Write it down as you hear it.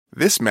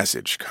This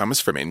message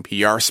comes from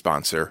NPR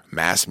sponsor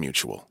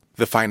MassMutual.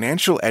 The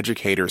Financial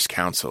Educators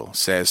Council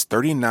says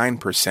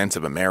 39%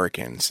 of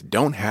Americans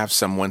don't have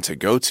someone to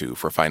go to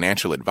for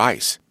financial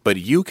advice, but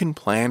you can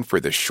plan for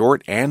the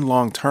short and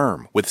long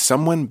term with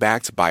someone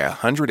backed by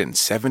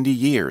 170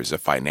 years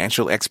of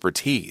financial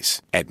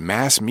expertise at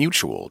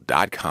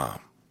MassMutual.com.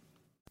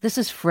 This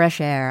is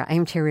Fresh Air.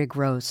 I'm Terry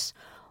Gross.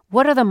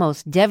 What are the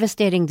most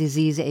devastating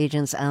disease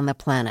agents on the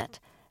planet?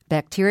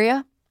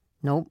 Bacteria?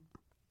 Nope.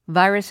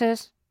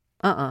 Viruses?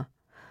 I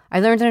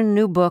learned in a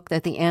new book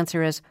that the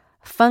answer is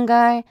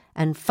fungi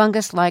and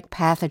fungus-like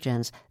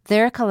pathogens.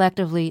 They're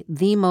collectively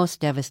the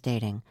most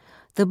devastating.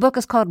 The book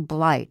is called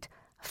Blight,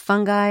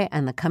 Fungi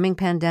and the Coming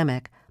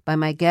Pandemic by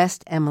my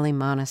guest, Emily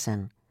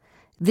Monison.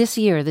 This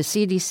year, the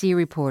CDC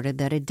reported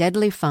that a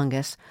deadly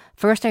fungus,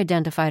 first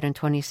identified in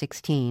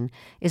 2016,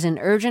 is an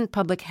urgent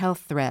public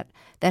health threat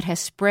that has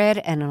spread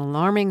at an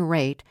alarming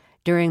rate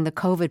during the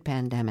COVID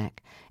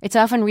pandemic. It's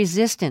often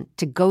resistant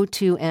to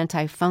go-to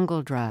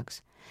antifungal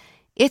drugs.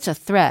 It's a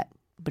threat,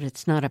 but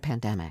it's not a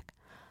pandemic.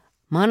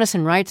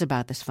 Monison writes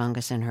about this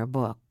fungus in her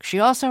book. She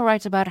also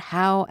writes about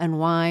how and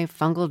why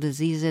fungal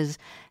diseases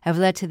have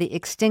led to the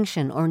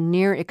extinction or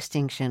near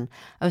extinction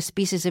of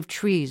species of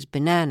trees,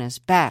 bananas,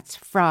 bats,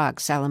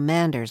 frogs,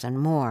 salamanders, and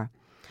more.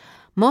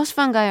 Most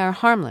fungi are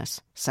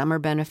harmless. Some are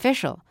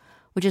beneficial,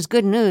 which is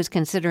good news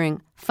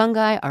considering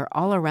fungi are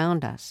all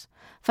around us.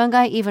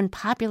 Fungi even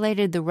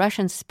populated the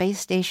Russian space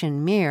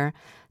station Mir,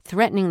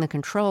 threatening the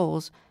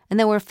controls, and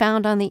they were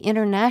found on the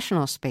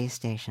International Space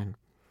Station.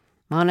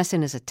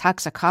 Monison is a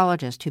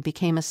toxicologist who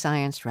became a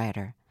science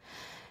writer.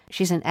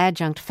 She's an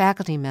adjunct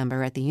faculty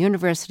member at the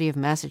University of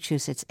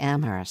Massachusetts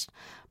Amherst.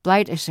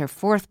 Blight is her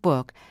fourth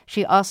book.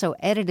 She also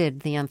edited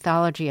the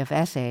anthology of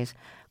essays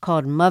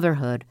called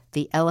Motherhood,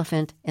 The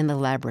Elephant in the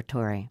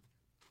Laboratory.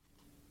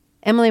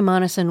 Emily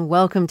Monison,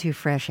 welcome to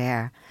Fresh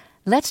Air.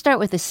 Let's start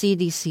with the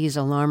CDC's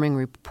alarming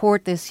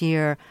report this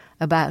year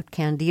about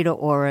Candida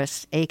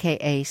auris,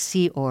 a.k.a.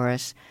 C.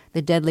 auris,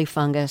 the deadly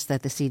fungus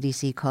that the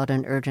CDC called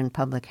an urgent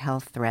public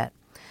health threat.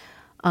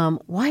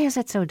 Why is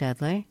it so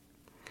deadly?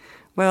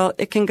 Well,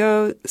 it can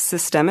go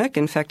systemic,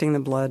 infecting the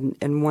blood,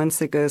 and once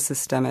it goes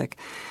systemic,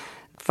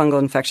 fungal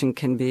infection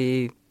can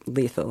be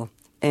lethal.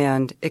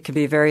 And it can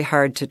be very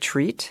hard to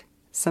treat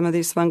some of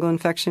these fungal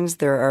infections.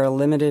 There are a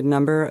limited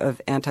number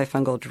of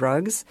antifungal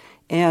drugs.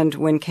 And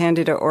when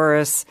Candida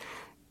auris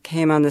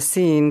came on the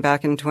scene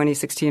back in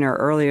 2016 or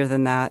earlier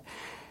than that,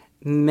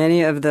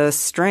 many of the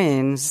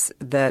strains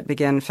that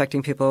began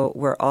infecting people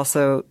were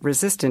also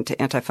resistant to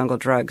antifungal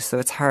drugs, so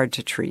it's hard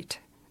to treat.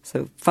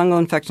 So fungal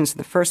infections in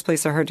the first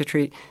place are hard to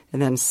treat,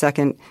 and then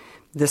second,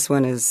 this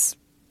one is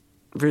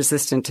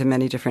resistant to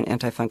many different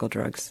antifungal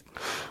drugs.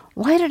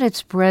 Why did it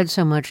spread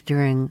so much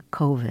during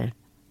COVID?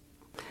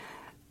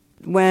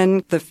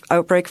 When the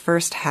outbreak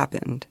first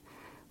happened,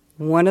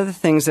 one of the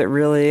things that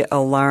really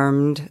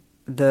alarmed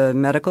the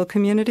medical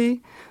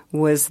community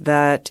was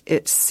that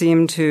it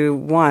seemed to,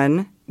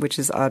 one, which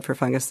is odd for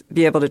fungus,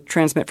 be able to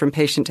transmit from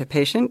patient to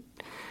patient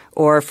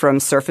or from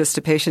surface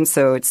to patient.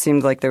 So it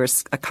seemed like there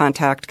was a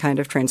contact kind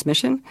of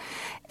transmission.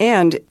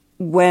 And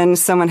when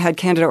someone had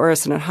Candida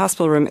auris in a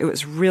hospital room, it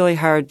was really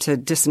hard to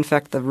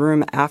disinfect the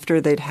room after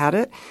they'd had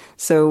it.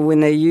 So when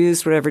they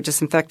used whatever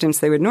disinfectants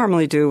they would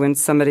normally do when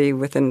somebody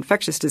with an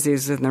infectious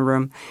disease is in the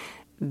room,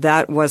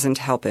 that wasn't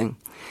helping.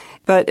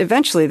 But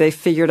eventually they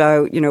figured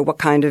out, what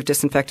kind of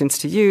disinfectants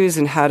to use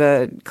and how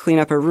to clean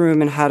up a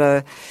room and how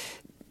to,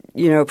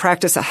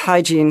 practice a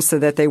hygiene so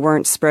that they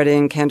weren't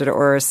spreading Candida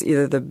auris.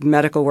 Either the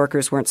medical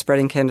workers weren't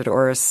spreading Candida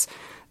auris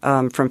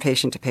from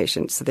patient to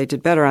patient. So they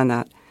did better on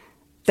that.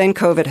 Then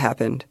COVID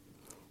happened.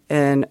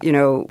 And,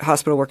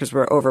 hospital workers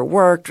were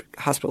overworked.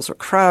 Hospitals were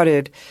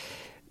crowded.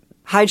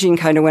 Hygiene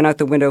kind of went out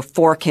the window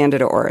for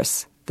Candida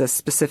auris. The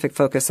specific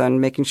focus on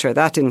making sure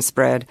that didn't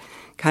spread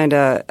kind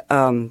of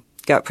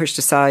got pushed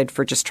aside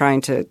for just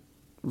trying to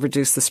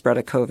reduce the spread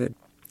of COVID.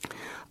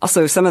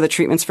 Also, some of the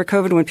treatments for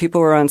COVID when people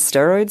were on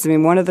steroids,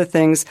 one of the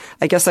things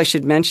I guess I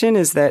should mention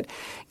is that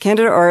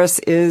Candida auris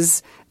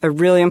is a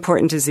really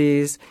important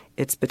disease.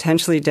 It's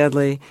potentially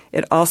deadly.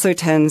 It also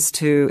tends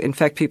to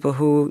infect people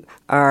who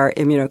are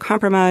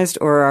immunocompromised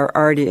or are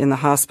already in the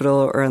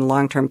hospital or in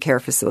long-term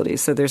care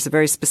facilities. So there's a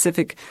very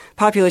specific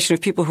population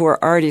of people who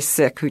are already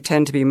sick who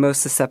tend to be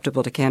most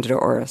susceptible to Candida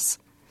auris.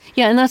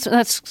 Yeah, and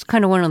that's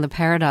kind of one of the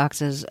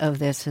paradoxes of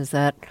this is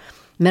that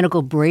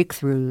medical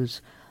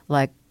breakthroughs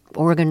like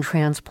organ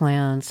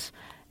transplants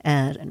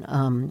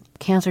and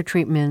cancer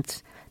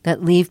treatments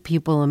that leave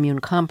people immune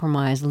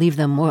compromised, leave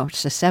them more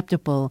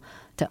susceptible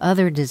to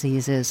other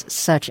diseases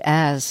such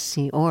as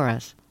C.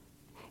 auris.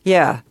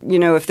 Yeah.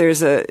 If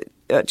there's a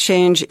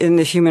change in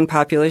the human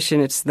population,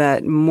 it's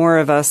that more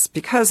of us,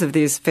 because of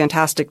these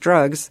fantastic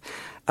drugs,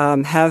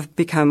 have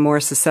become more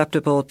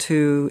susceptible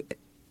to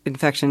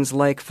infections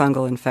like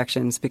fungal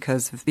infections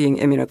because of being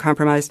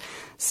immunocompromised.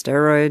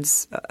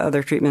 Steroids,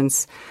 other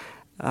treatments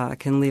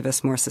can leave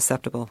us more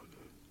susceptible.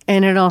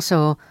 And it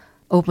also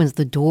opens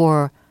the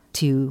door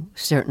to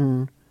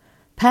certain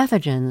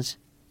pathogens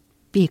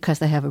because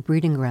they have a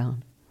breeding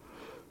ground.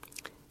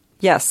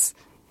 Yes.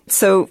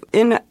 So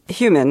in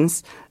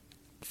humans,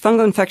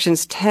 fungal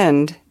infections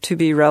tend to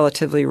be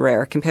relatively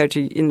rare compared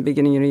to, in the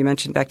beginning, you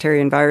mentioned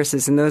bacteria and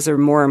viruses, and those are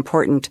more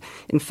important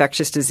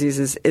infectious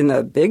diseases in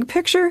the big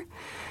picture.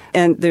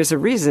 And there's a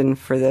reason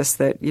for this,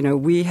 that,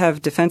 we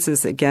have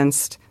defenses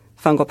against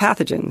fungal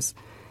pathogens.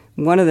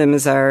 One of them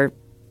is our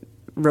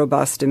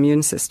robust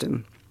immune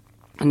system.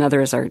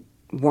 Another is our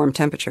warm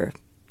temperature.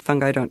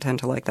 Fungi don't tend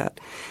to like that.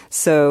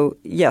 So,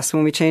 yes,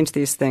 when we change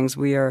these things,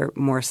 we are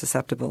more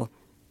susceptible.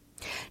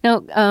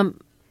 Now,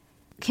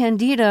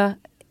 Candida,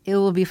 it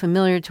will be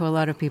familiar to a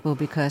lot of people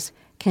because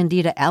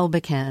Candida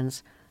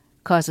albicans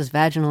causes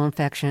vaginal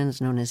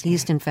infections known as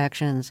yeast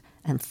infections,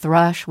 and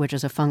thrush, which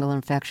is a fungal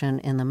infection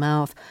in the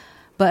mouth.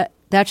 But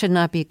that should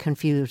not be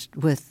confused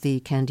with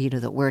the Candida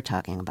that we're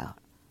talking about.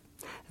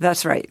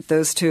 That's right.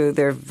 Those two,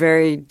 they're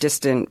very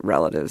distant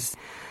relatives.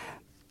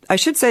 I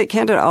should say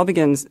Candida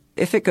albicans,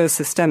 if it goes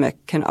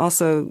systemic, can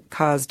also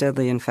cause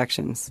deadly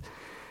infections.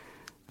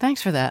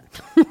 Thanks for that.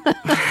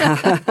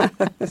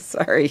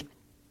 Sorry.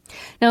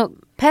 Now,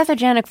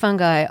 pathogenic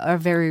fungi are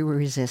very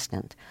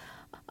resistant.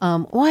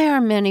 Why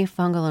are many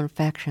fungal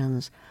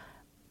infections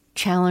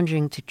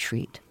challenging to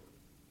treat?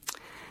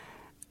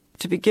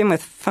 To begin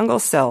with, fungal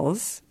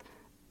cells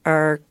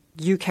are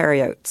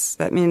eukaryotes.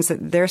 That means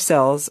that their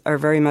cells are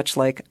very much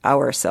like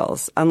our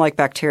cells, unlike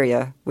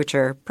bacteria, which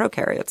are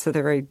prokaryotes. So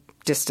they're a very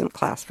distant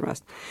class from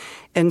us.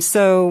 And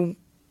so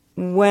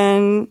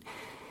when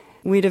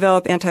we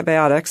develop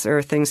antibiotics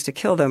or things to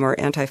kill them, or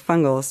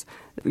antifungals,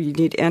 you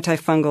need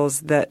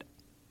antifungals that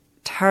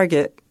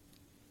target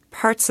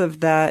parts of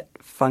that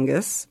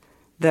fungus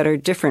that are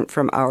different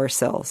from our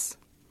cells.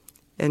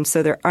 And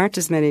so there aren't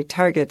as many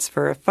targets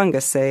for a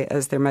fungus, say,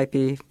 as there might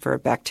be for a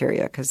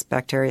bacteria, because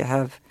bacteria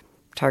have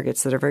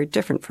targets that are very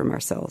different from our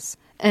cells.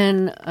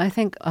 And I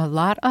think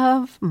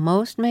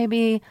most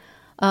maybe,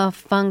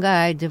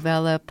 fungi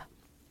develop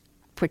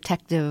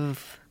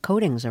protective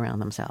coatings around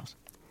themselves.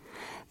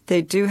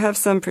 They do have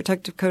some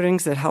protective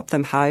coatings that help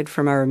them hide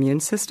from our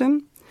immune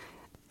system.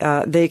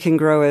 They can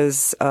grow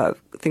as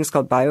things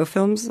called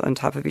biofilms on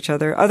top of each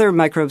other. Other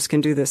microbes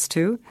can do this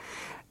too.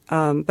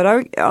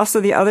 But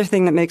also the other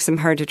thing that makes them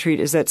hard to treat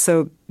is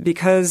that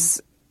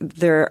because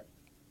they're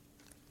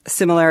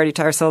similarity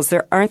to our cells,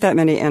 there aren't that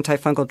many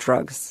antifungal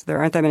drugs. There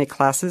aren't that many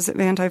classes of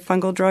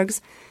antifungal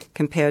drugs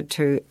compared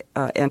to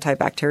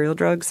antibacterial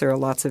drugs. There are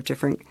lots of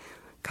different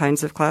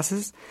kinds of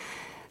classes.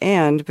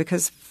 And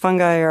because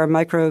fungi are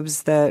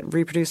microbes that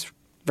reproduce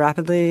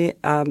rapidly,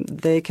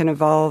 they can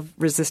evolve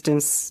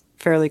resistance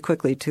fairly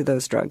quickly to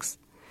those drugs.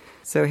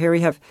 So here we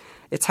have,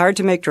 it's hard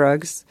to make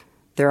drugs.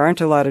 There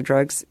aren't a lot of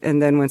drugs.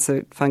 And then once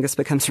a fungus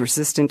becomes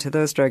resistant to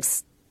those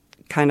drugs,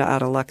 kind of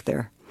out of luck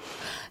there.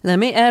 Let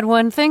me add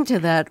one thing to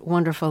that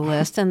wonderful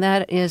list, and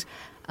that is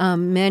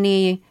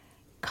many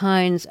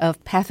kinds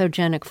of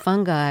pathogenic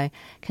fungi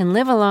can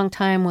live a long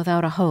time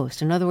without a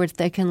host. In other words,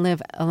 they can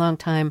live a long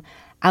time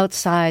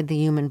outside the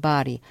human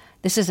body.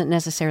 This isn't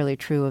necessarily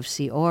true of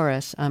C.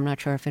 auris. I'm not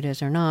sure if it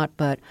is or not,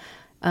 but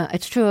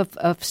it's true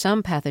of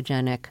some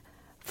pathogenic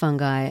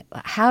fungi.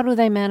 How do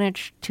they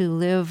manage to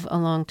live a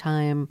long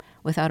time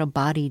without a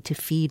body to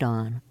feed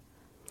on?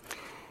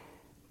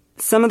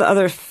 Some of the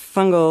other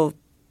fungal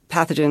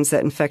pathogens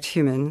that infect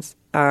humans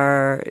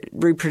are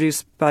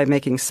reproduced by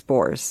making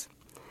spores.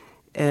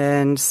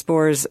 And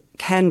spores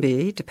can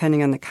be,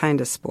 depending on the kind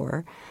of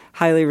spore,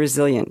 highly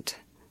resilient.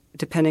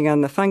 Depending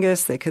on the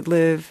fungus, they could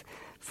live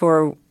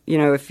for,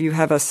 if you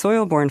have a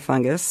soil-borne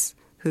fungus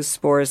whose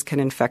spores can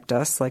infect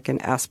us, like an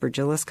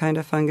aspergillus kind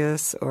of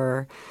fungus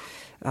or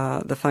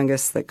the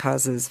fungus that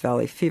causes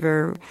valley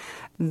fever,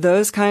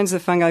 those kinds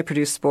of fungi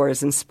produce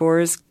spores, and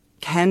spores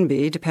can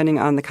be, depending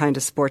on the kind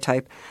of spore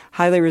type,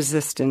 highly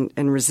resistant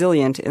and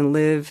resilient and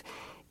live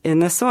in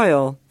the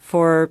soil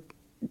for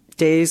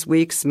days,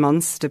 weeks,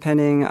 months,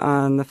 depending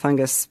on the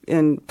fungus.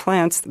 In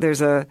plants,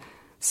 there's a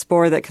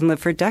spore that can live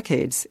for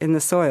decades in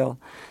the soil.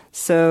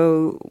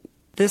 So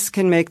this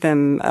can make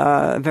them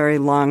a very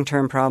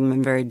long-term problem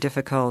and very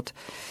difficult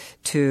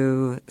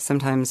to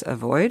sometimes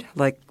avoid,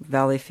 like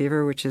valley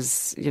fever, which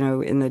is,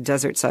 in the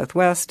desert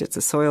Southwest. It's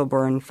a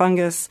soil-borne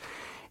fungus,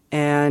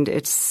 and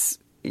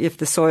if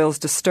the soil's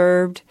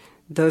disturbed,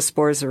 those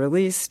spores are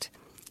released,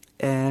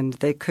 and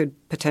they could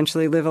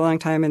potentially live a long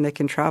time, and they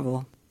can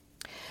travel.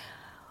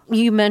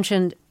 You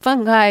mentioned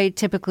fungi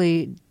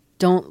typically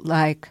don't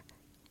like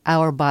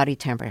our body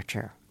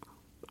temperature,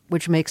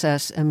 which makes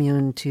us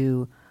immune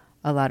to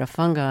a lot of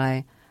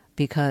fungi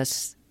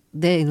because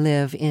they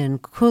live in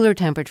cooler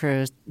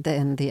temperatures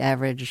than the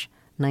average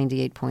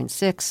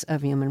 98.6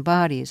 of human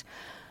bodies.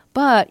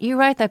 But you're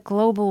right that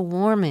global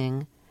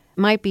warming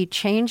might be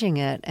changing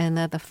it and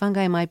that the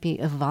fungi might be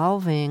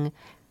evolving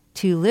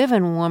to live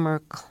in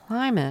warmer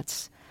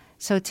climates.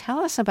 So tell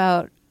us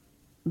about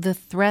the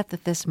threat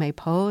that this may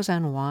pose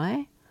and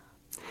why?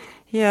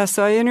 Yeah,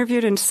 so I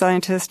interviewed a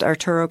scientist,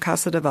 Arturo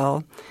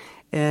Casadevall,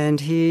 and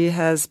he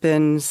has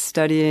been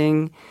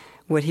studying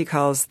what he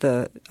calls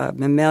the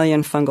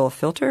mammalian fungal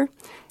filter.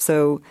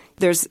 So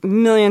there's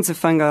millions of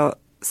fungal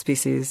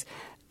species.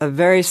 A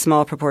very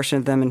small proportion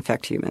of them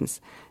infect humans.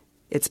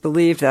 It's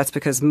believed that's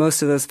because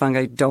most of those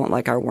fungi don't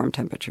like our warm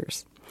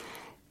temperatures.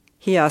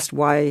 He asked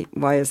why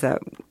is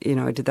that,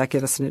 did that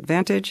give us an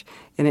advantage?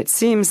 And it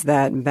seems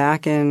that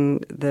back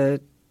in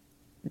the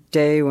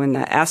day when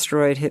the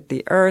asteroid hit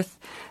the Earth,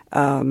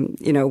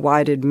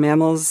 why did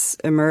mammals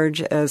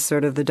emerge as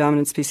sort of the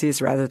dominant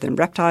species rather than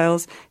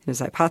reptiles? And his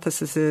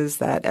hypothesis is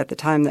that at the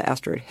time the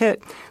asteroid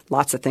hit,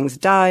 lots of things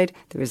died.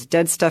 There was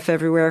dead stuff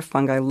everywhere.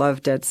 Fungi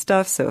love dead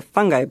stuff, so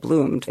fungi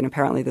bloomed. And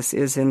apparently this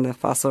is in the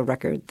fossil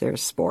record.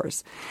 There's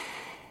spores.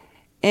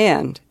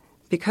 And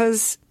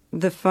because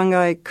the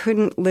fungi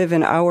couldn't live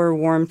in our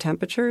warm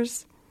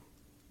temperatures,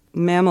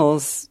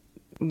 mammals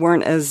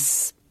weren't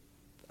as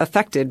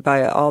affected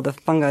by all the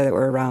fungi that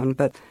were around,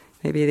 but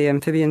maybe the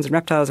amphibians and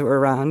reptiles that were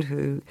around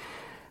who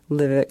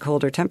live at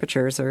colder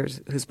temperatures or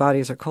whose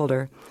bodies are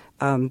colder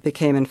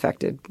became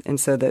infected. And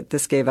so that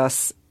this gave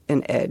us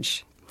an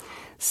edge.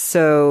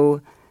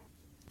 So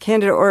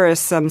Candida auris,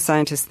 some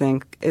scientists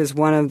think, is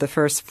one of the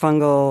first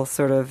fungal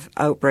sort of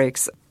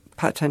outbreaks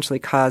potentially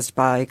caused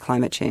by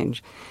climate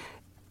change.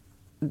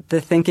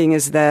 The thinking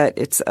is that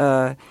it's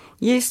a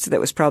yeast that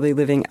was probably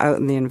living out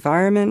in the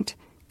environment,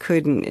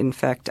 couldn't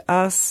infect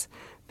us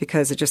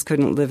because it just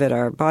couldn't live at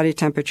our body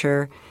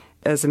temperature.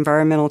 As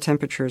environmental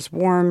temperatures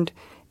warmed,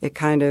 it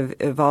kind of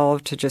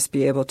evolved to just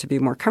be able to be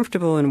more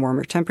comfortable in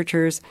warmer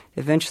temperatures.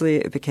 Eventually,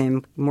 it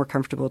became more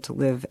comfortable to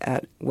live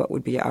at what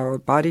would be our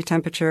body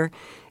temperature.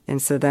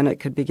 And so then it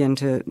could begin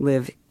to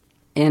live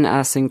in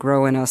us and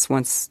grow in us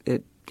once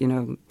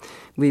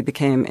we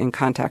became in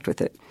contact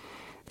with it.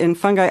 And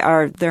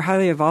fungi they're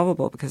highly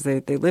evolvable because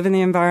they live in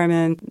the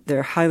environment.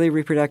 They're highly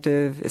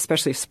reproductive,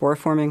 especially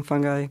spore-forming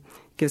fungi.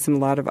 Gives them a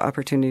lot of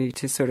opportunity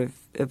to sort of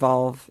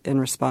evolve in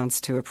response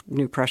to a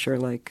new pressure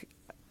like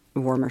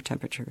warmer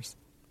temperatures.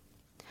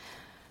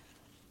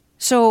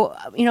 So,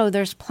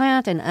 there's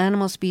plant and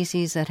animal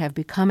species that have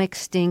become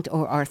extinct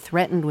or are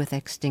threatened with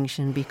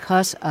extinction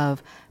because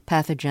of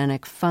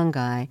pathogenic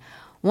fungi.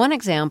 One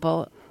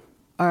example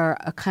are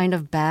a kind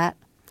of bat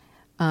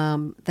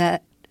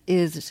that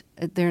is,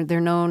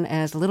 they're known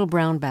as little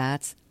brown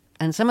bats,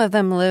 and some of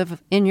them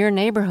live in your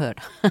neighborhood.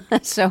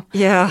 So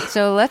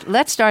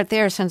let's start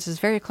there since it's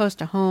very close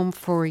to home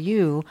for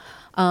you.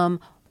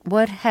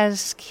 What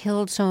has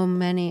killed so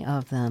many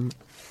of them?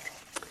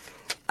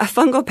 A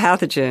fungal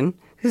pathogen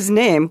whose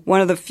name,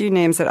 one of the few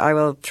names that I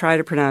will try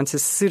to pronounce,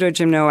 is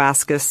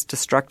Pseudogymnoascus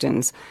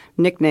destructans,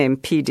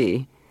 nicknamed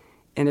PD.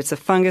 And it's a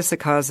fungus that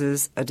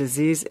causes a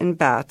disease in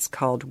bats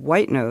called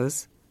white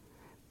nose,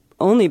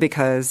 only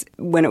because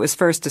when it was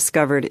first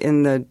discovered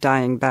in the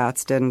dead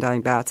and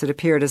dying bats, it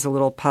appeared as a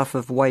little puff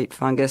of white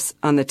fungus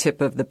on the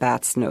tip of the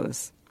bat's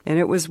nose. And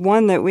it was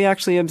one that we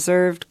actually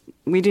observed.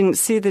 We didn't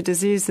see the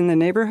disease in the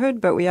neighborhood,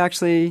 but we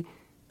actually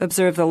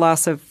observed the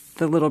loss of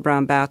the little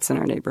brown bats in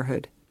our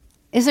neighborhood.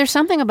 Is there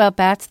something about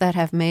bats that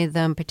have made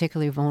them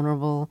particularly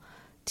vulnerable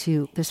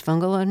to this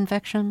fungal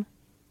infection?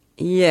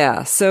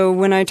 Yeah. So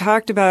when I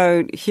talked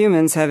about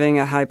humans having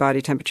a high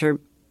body temperature,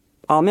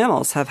 all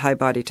mammals have high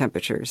body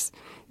temperatures.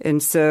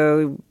 And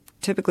so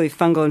typically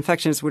fungal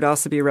infections would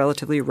also be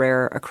relatively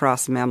rare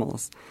across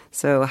mammals.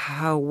 So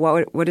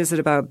what is it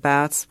about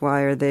bats?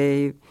 Why are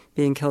they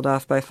being killed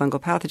off by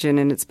fungal pathogen?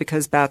 And it's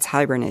because bats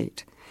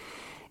hibernate.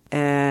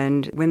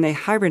 And when they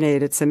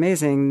hibernate, it's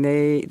amazing.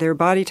 Their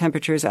body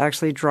temperatures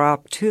actually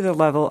drop to the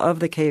level of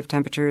the cave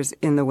temperatures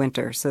in the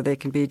winter. So they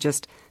can be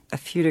just a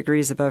few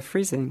degrees above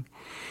freezing.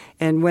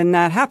 And when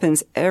that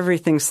happens,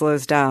 everything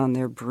slows down.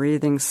 Their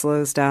breathing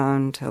slows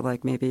down to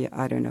maybe,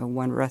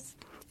 one breath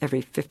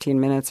every 15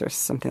 minutes or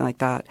something like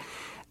that.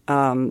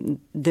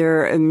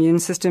 Their immune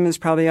system is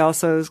probably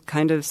also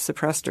kind of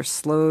suppressed or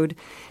slowed.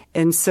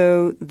 And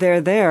so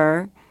they're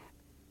there,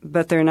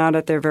 but they're not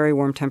at their very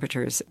warm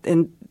temperatures.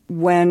 And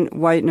when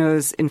white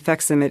nose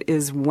infects them, it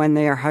is when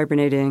they are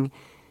hibernating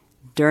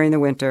during the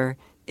winter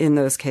in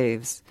those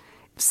caves.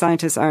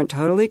 Scientists aren't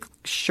totally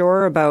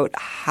sure about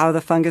how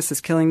the fungus is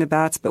killing the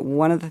bats, but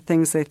one of the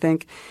things they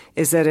think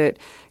is that it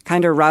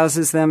kind of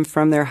rouses them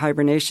from their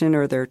hibernation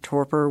or their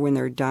torpor when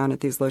they're down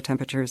at these low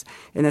temperatures,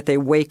 and that they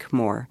wake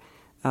more.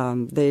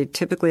 They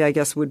typically, I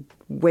guess, would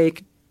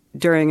wake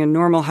during a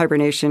normal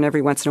hibernation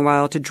every once in a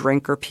while to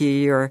drink or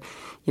pee or,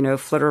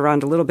 flutter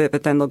around a little bit,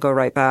 but then they'll go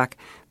right back.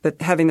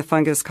 But having the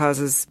fungus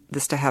causes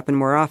this to happen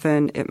more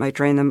often. It might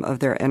drain them of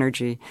their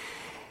energy.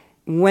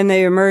 When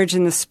they emerge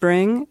in the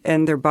spring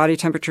and their body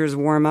temperatures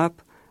warm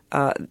up,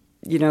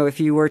 if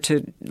you were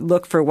to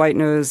look for white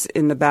nose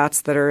in the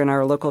bats that are in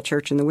our local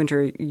church in the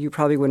winter, you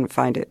probably wouldn't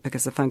find it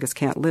because the fungus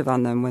can't live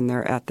on them when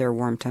they're at their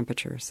warm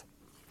temperatures.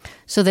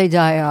 So they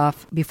die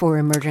off before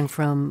emerging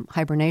from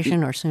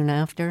hibernation or soon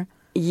after?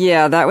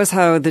 Yeah, that was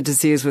how the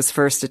disease was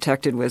first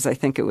detected. I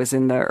think it was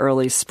in the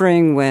early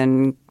spring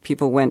when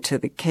people went to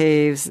the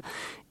caves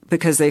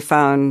because they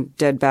found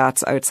dead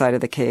bats outside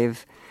of the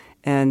cave.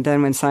 And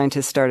then when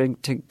scientists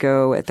started to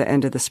go at the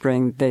end of the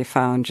spring, they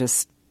found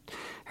just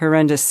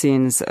horrendous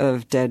scenes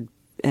of dead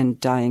and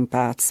dying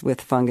bats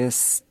with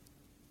fungus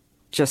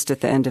just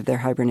at the end of their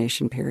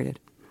hibernation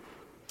period.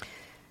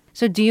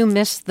 So do you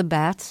miss the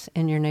bats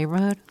in your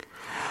neighborhood?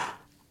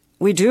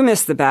 We do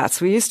miss the bats.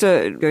 We used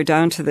to go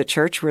down to the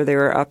church where they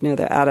were up near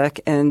the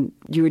attic, and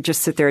you would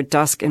just sit there at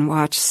dusk and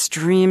watch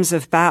streams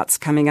of bats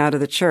coming out of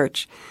the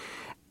church.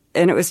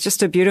 And it was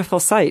just a beautiful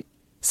sight.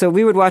 So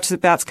we would watch the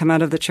bats come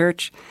out of the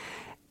church,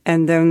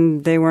 and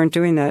then they weren't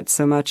doing that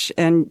so much.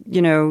 And,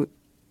 you know,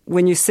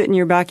 when you sit in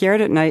your backyard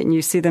at night and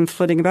you see them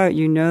flitting about,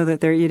 you know that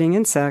they're eating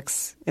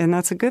insects, and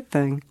that's a good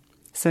thing.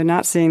 So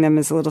not seeing them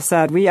is a little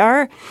sad. We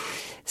are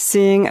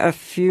seeing a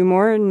few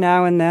more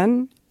now and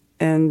then,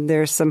 and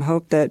there's some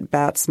hope that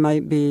bats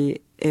might be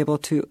able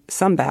to,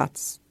 some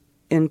bats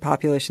in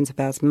populations of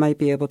bats might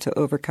be able to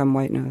overcome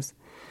white nose.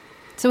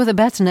 So are the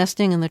bats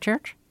nesting in the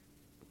church?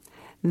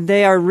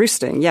 They are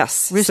roosting,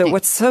 yes. Roosting. So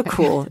what's so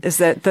cool is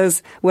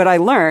that what I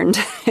learned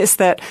is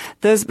that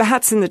those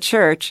bats in the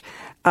church,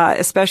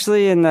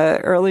 especially in the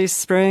early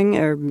spring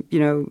or, you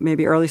know,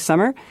 maybe early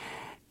summer,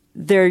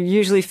 they're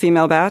usually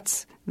female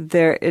bats.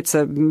 It's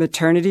a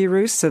maternity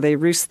roost, so they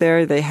roost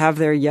there, they have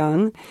their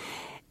young.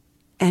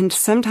 And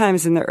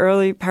sometimes in the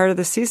early part of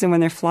the season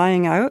when they're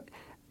flying out,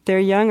 their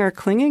young are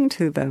clinging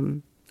to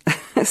them.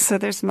 So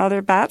there's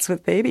mother bats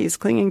with babies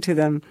clinging to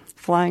them,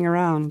 flying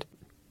around.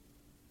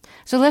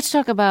 So let's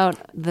talk about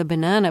the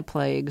banana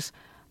plagues.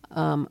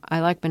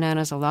 I like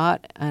bananas a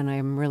lot, and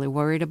I'm really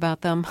worried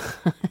about them.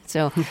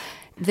 So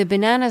the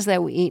bananas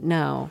that we eat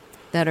now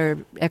that are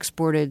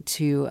exported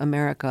to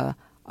America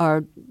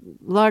are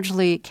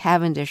largely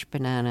Cavendish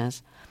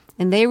bananas.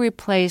 And they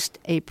replaced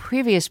a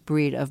previous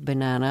breed of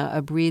banana,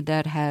 a breed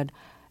that had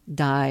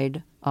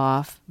died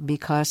off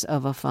because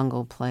of a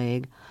fungal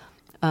plague.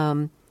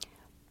 A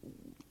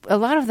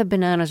lot of the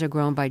bananas are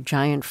grown by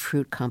giant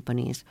fruit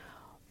companies.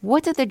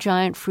 What did the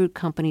giant fruit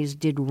companies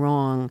did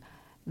wrong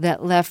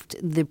that left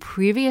the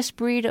previous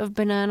breed of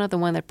banana, the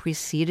one that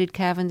preceded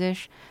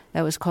Cavendish,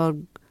 that was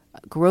called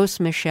Gros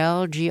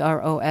Michel,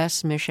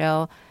 Gros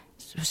Michel?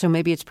 So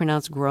maybe it's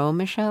pronounced Gros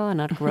Michel and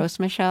not Gros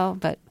Michel,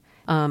 but...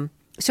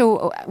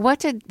 So what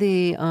did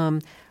the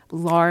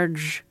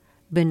large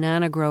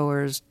banana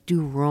growers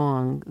do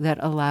wrong that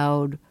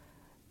allowed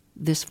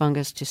this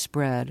fungus to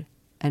spread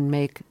and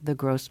make the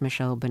Gros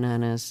Michel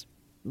bananas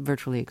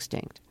virtually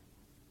extinct?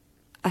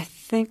 I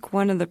think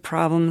one of the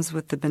problems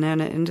with the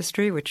banana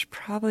industry, which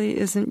probably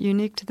isn't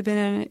unique to the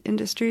banana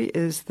industry,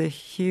 is the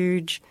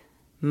huge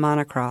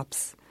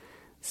monocrops.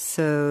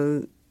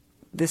 So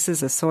this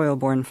is a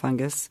soil-borne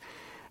fungus,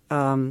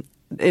 and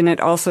it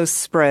also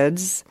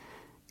spreads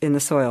in the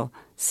soil.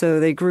 So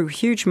they grew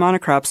huge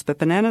monocrops, but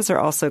bananas are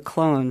also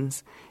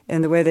clones.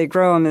 And the way they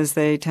grow them is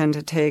they tend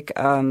to take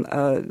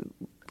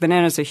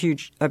bananas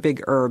are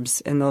big herbs,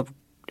 and they'll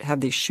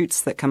have these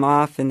shoots that come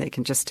off, and they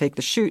can just take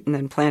the shoot and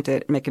then plant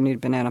it and make a new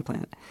banana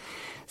plant.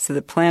 So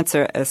the plants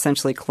are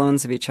essentially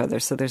clones of each other,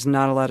 so there's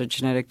not a lot of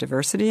genetic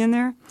diversity in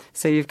there.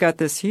 So you've got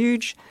this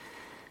huge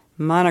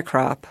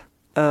monocrop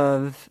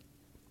of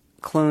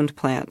cloned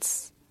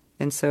plants.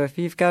 And so if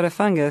you've got a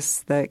fungus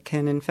that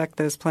can infect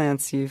those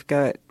plants, you've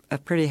got a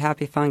pretty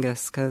happy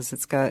fungus because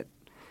it's got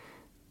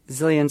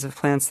zillions of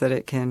plants that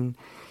it can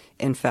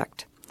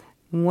infect.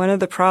 One of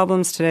the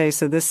problems today,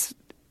 so this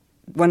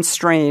one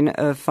strain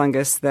of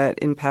fungus that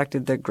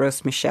impacted the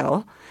Gros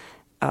Michel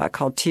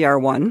called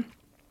TR1.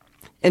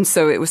 And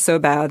so it was so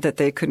bad that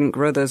they couldn't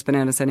grow those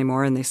bananas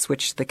anymore, and they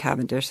switched to the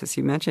Cavendish, as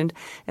you mentioned.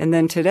 And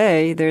then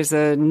today there's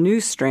a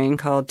new strain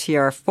called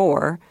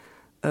TR4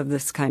 of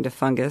this kind of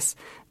fungus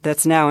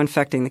that's now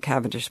infecting the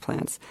Cavendish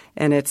plants.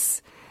 And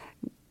it's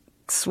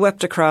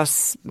swept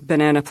across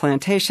banana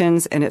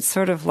plantations, and it's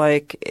sort of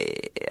like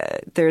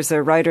there's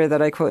a writer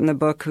that I quote in the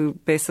book who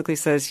basically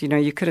says, you know,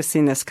 you could have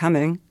seen this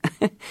coming,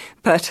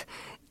 but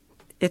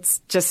it's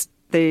just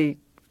they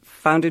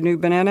found a new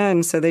banana,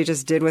 and so they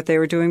just did what they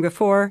were doing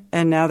before,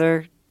 and now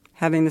they're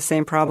having the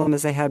same problem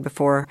as they had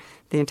before.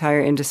 The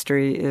entire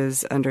industry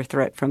is under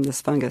threat from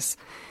this fungus.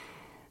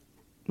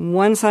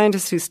 One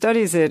scientist who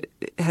studies it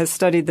has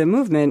studied the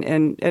movement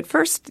and at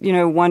first, you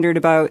know, wondered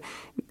about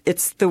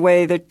it's the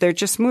way that they're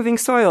just moving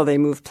soil. They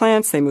move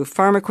plants, they move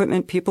farm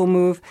equipment, people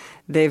move.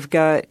 They've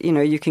got, you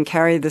know, you can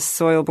carry this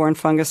soil-borne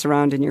fungus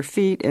around in your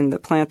feet in the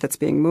plant that's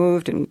being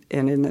moved and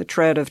in the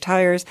tread of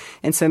tires.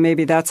 And so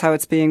maybe that's how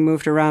it's being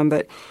moved around.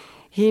 But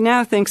he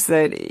now thinks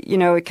that, you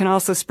know, it can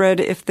also spread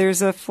if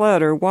there's a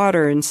flood or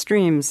water in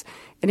streams.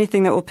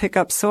 Anything that will pick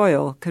up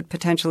soil could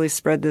potentially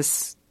spread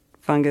this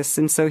fungus.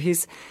 And so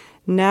he's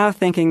now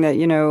thinking that,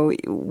 you know,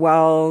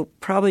 while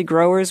probably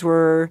growers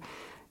were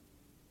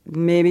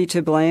maybe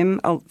to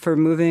blame for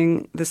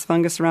moving this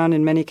fungus around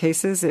in many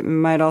cases, it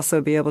might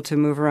also be able to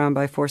move around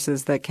by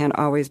forces that can't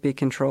always be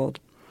controlled.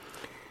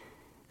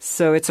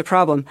 So it's a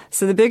problem.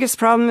 So the biggest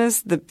problem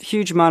is the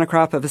huge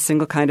monocrop of a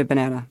single kind of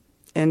banana.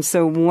 And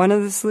so one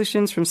of the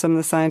solutions from some of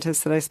the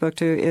scientists that I spoke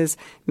to is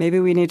maybe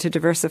we need to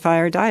diversify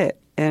our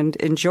diet and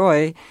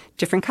enjoy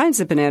different kinds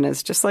of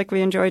bananas, just like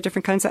we enjoy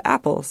different kinds of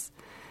apples.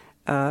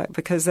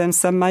 Because then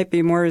some might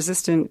be more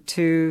resistant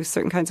to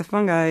certain kinds of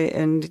fungi,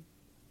 and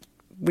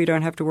we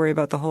don't have to worry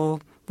about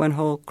one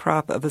whole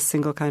crop of a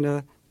single kind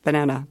of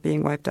banana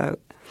being wiped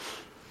out.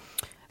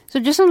 So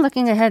just in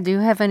looking ahead, do you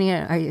have any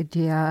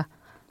idea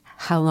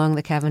how long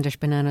the Cavendish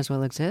bananas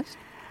will exist?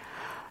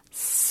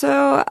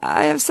 So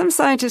I have some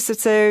scientists that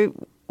say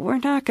we're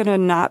not going to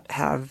not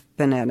have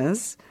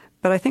bananas,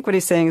 but I think what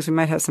he's saying is we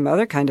might have some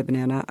other kind of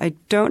banana. I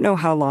don't know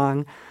how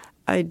long.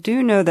 I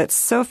do know that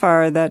so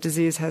far that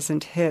disease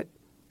hasn't hit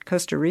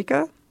Costa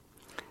Rica.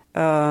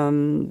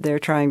 They're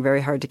trying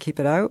very hard to keep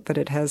it out, but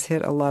it has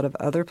hit a lot of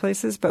other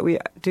places. But we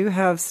do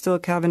have still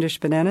Cavendish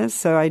bananas,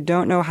 so I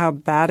don't know how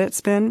bad it's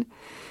been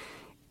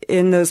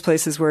in those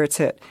places where it's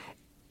hit.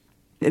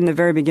 In the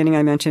very beginning,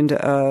 I mentioned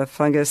a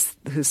fungus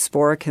whose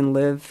spore can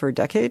live for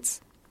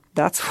decades.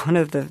 That's one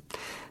of the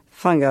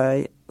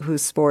fungi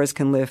whose spores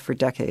can live for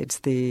decades,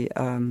 the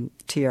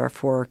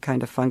TR4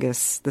 kind of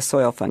fungus, the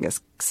soil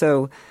fungus.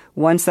 So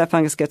once that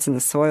fungus gets in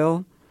the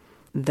soil,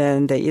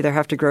 then they either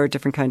have to grow a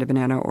different kind of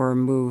banana or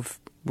move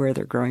where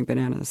they're growing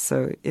bananas.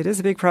 So it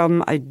is a big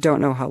problem. I don't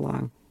know how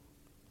long.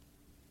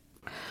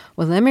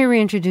 Well, let me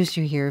reintroduce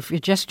you here. If you're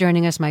just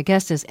joining us, my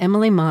guest is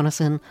Emily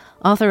Monison,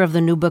 author of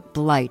the new book,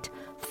 Blight,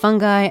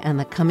 Fungi and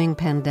the Coming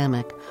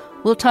Pandemic.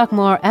 We'll talk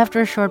more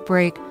after a short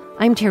break.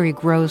 I'm Terry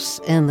Gross,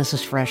 and this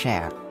is Fresh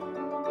Air.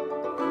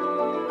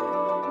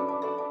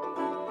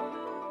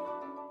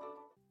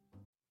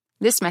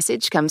 This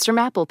message comes from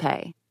Apple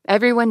Pay.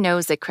 Everyone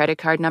knows that credit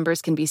card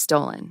numbers can be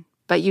stolen.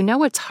 But you know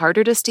what's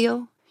harder to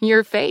steal?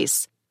 Your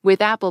face.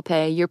 With Apple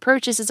Pay, your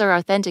purchases are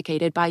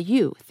authenticated by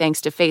you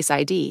thanks to Face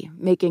ID,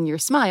 making your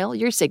smile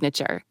your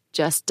signature.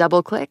 Just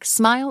double-click,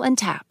 smile, and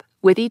tap.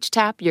 With each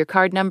tap, your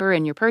card number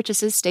and your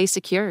purchases stay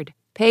secured.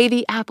 Pay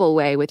the Apple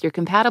way with your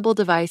compatible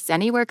device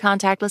anywhere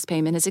contactless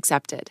payment is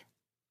accepted.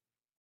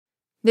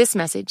 This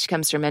message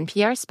comes from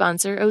NPR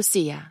sponsor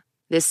Osea.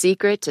 The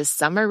secret to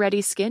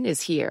summer-ready skin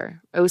is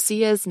here.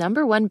 Osea's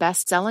 #1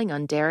 best-selling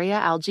Undaria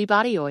algae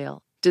body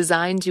oil,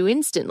 designed to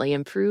instantly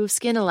improve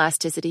skin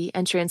elasticity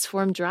and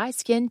transform dry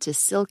skin to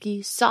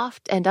silky,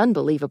 soft, and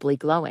unbelievably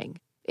glowing.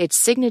 Its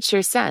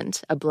signature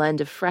scent, a blend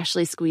of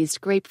freshly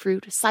squeezed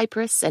grapefruit,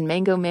 cypress, and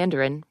mango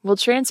mandarin, will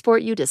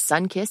transport you to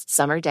sun-kissed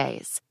summer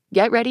days.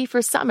 Get ready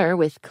for summer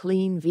with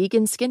clean,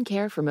 vegan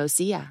skincare from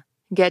Osea.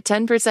 Get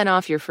 10%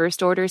 off your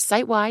first order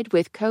site-wide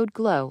with code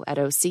GLOW at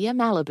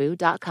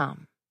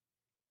OseaMalibu.com.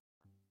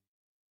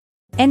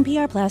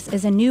 NPR Plus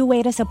is a new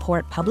way to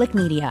support public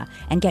media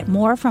and get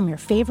more from your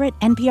favorite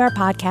NPR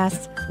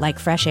podcasts like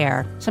Fresh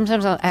Air.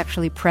 Sometimes I'll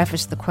actually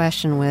preface the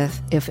question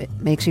with, if it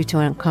makes you too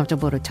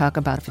uncomfortable to talk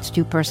about, if it's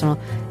too personal,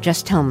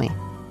 just tell me.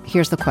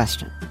 Here's the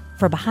question.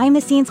 For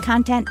behind-the-scenes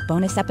content,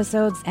 bonus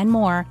episodes, and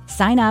more,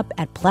 sign up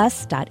at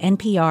plus.npr.org.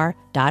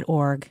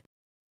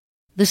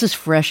 This is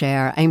Fresh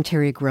Air. I'm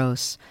Terry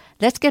Gross.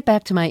 Let's get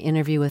back to my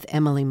interview with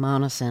Emily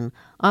Monison,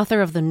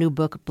 author of the new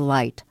book,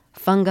 Blight,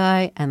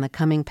 Fungi and the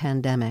Coming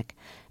Pandemic.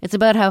 It's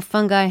about how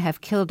fungi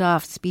have killed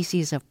off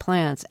species of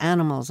plants,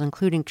 animals,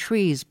 including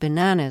trees,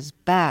 bananas,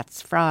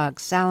 bats,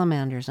 frogs,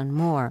 salamanders, and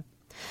more.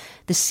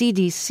 The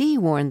CDC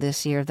warned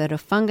this year that a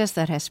fungus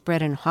that has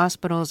spread in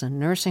hospitals and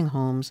nursing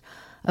homes,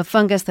 a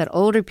fungus that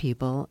older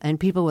people and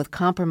people with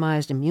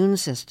compromised immune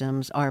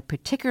systems are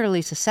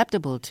particularly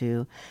susceptible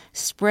to,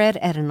 spread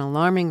at an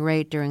alarming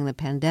rate during the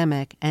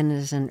pandemic and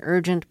is an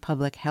urgent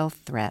public health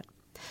threat.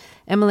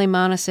 Emily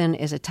Monison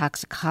is a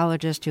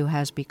toxicologist who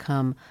has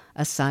become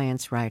a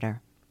science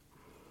writer.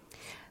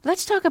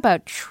 Let's talk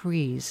about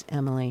trees,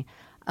 Emily.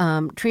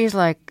 Trees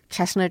like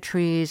chestnut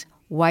trees,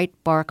 white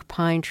bark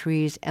pine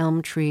trees,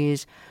 elm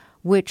trees,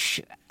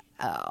 which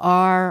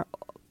are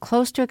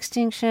close to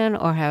extinction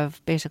or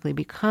have basically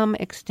become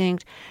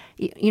extinct.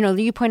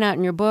 You point out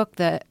in your book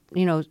that,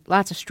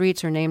 lots of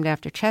streets are named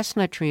after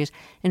chestnut trees.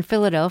 In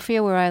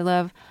Philadelphia, where I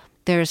live,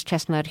 there's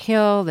Chestnut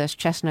Hill, there's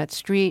Chestnut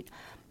Street.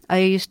 I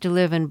used to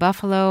live in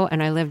Buffalo,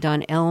 and I lived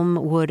on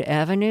Elmwood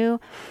Avenue,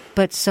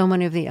 but so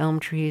many of the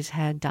elm trees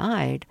had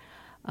died.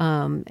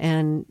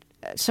 And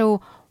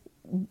so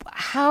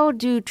how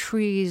do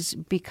trees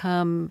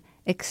become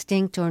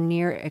extinct or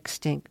near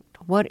extinct?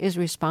 What is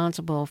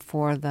responsible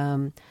for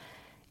them,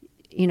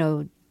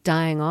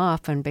 dying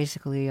off and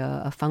basically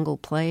a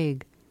fungal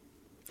plague?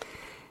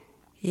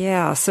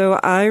 Yeah, so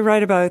I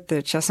write about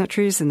the chestnut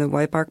trees and the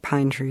whitebark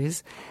pine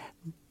trees.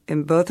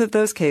 In both of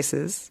those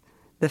cases,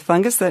 the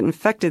fungus that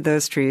infected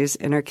those trees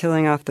and are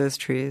killing off those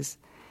trees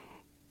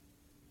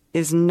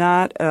is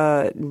not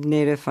a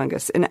native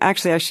fungus. And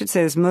actually, I should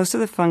say this, most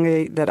of the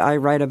fungi that I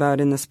write about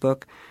in this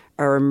book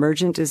are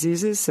emergent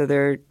diseases, so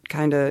they're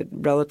kind of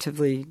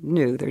relatively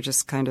new. They're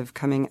just kind of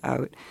coming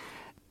out.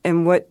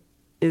 And what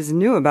is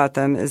new about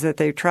them is that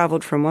they've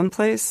traveled from one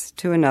place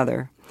to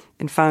another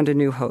and found a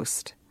new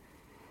host.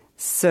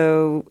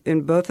 So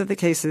in both of the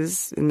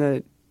cases, in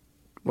the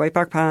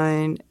whitebark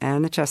pine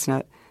and the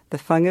chestnut, the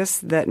fungus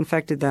that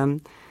infected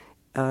them,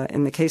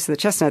 in the case of the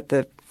chestnut,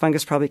 the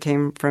fungus probably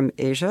came from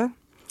Asia.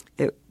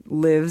 It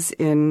lives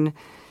in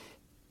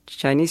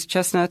Chinese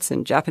chestnuts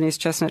and Japanese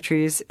chestnut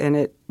trees, and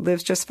it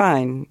lives just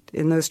fine.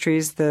 In those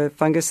trees, the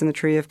fungus and the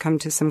tree have come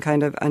to some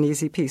kind of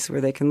uneasy peace where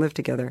they can live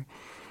together.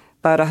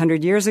 About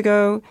 100 years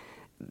ago,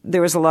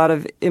 there was a lot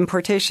of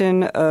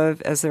importation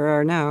of, as there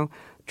are now,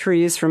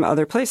 trees from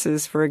other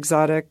places for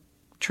exotic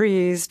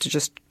trees, to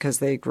just because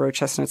they grow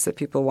chestnuts that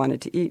people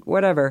wanted to eat,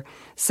 whatever.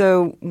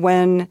 So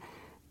when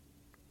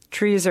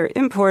trees are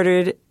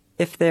imported,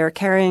 if they're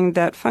carrying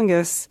that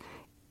fungus,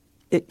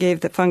 it gave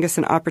the fungus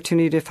an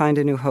opportunity to find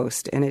a new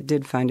host, and it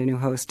did find a new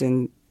host,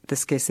 in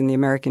this case in the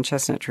American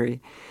chestnut tree.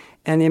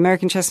 And the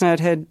American chestnut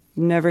had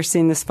never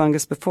seen this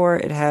fungus before.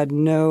 It had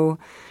no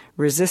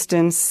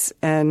resistance,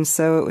 and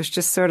so it was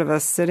just sort of a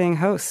sitting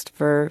host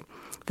for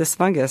this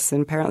fungus.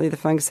 And apparently the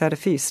fungus had a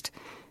feast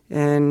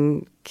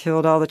and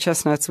killed all the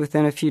chestnuts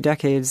within a few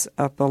decades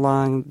up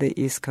along the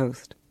East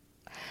Coast.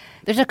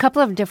 There's a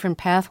couple of different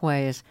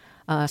pathways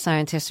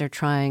scientists are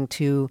trying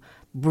to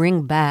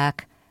bring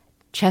back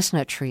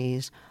chestnut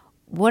trees.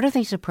 What are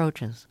these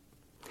approaches?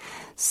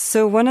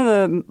 So one of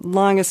the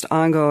longest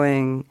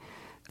ongoing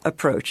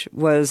approach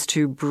was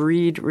to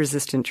breed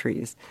resistant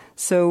trees.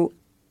 So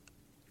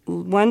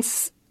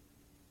once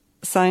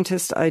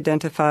scientists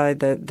identified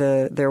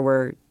that there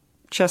were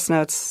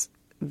chestnuts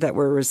that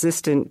were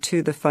resistant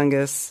to the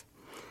fungus,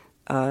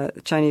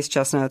 Chinese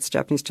chestnuts,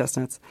 Japanese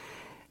chestnuts,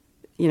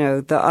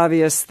 the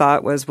obvious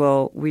thought was,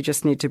 well, we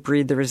just need to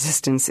breed the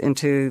resistance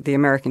into the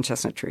American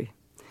chestnut tree.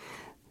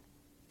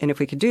 And if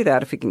we could do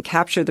that, if we can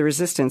capture the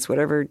resistance,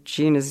 whatever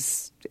gene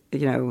is,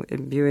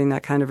 imbuing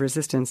that kind of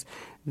resistance,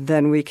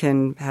 then we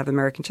can have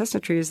American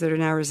chestnut trees that are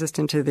now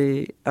resistant to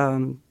the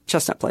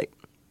chestnut blight.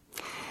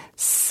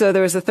 So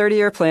there was a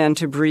 30-year plan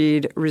to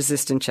breed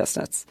resistant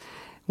chestnuts.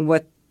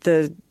 What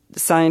the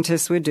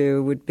scientists would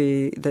do would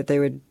be that they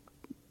would,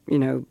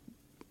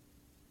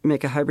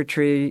 make a hybrid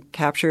tree,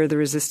 capture the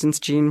resistance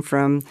gene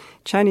from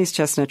Chinese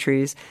chestnut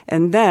trees,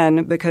 and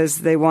then,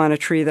 because they want a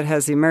tree that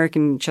has the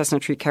American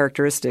chestnut tree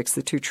characteristics,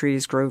 the two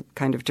trees grow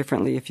kind of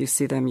differently. If you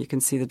see them, you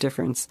can see the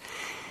difference.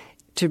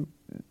 To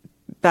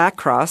back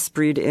cross,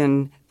 breed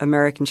in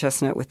American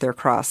chestnut with their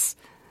cross,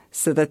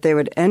 so that they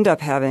would end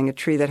up having a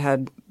tree that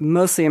had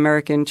mostly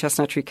American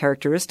chestnut tree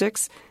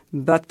characteristics,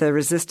 but the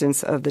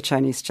resistance of the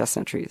Chinese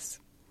chestnut trees.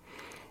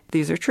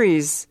 These are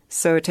trees,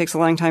 so it takes a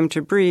long time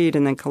to breed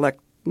and then collect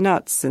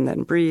nuts and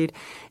then breed.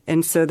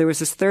 And so there was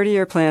this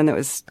 30-year plan that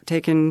was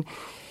taken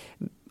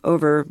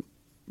over,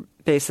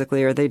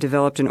 basically, or they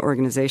developed an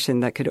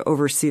organization that could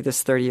oversee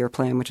this 30-year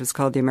plan, which is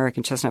called the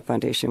American Chestnut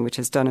Foundation, which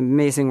has done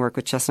amazing work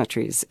with chestnut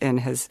trees and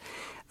has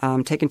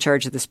taken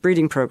charge of this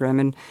breeding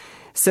program. And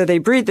so they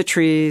breed the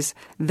trees,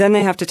 then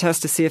they have to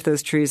test to see if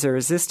those trees are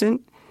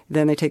resistant.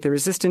 Then they take the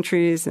resistant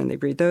trees and they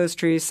breed those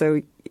trees.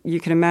 So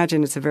you can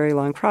imagine it's a very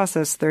long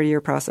process,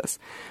 30-year process.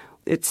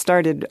 It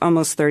started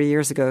almost 30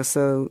 years ago,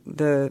 so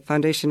the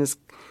foundation is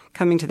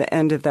coming to the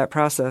end of that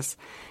process.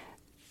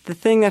 The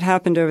thing that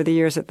happened over the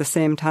years at the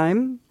same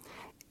time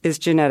is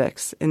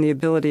genetics and the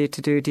ability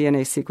to do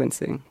DNA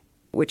sequencing,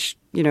 which,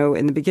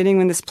 in the beginning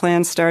when this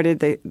plan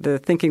started, the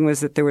thinking was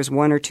that there was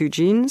one or two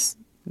genes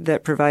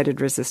that provided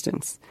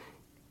resistance.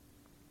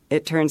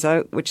 It turns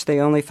out, which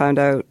they only found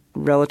out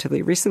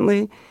relatively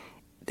recently,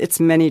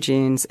 it's many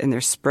genes, and they're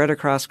spread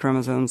across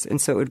chromosomes,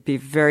 and so it would be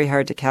very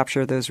hard to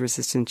capture those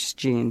resistance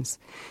genes.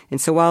 And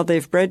so while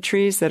they've bred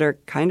trees that are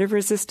kind of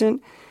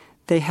resistant,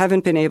 they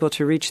haven't been able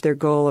to reach their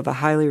goal of a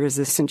highly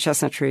resistant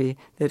chestnut tree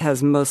that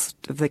has most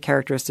of the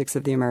characteristics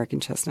of the American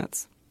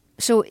chestnuts.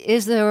 So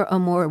is there a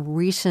more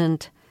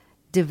recent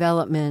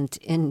development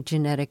in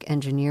genetic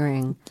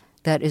engineering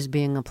that is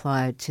being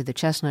applied to the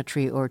chestnut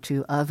tree or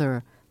to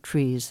other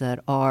trees that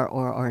are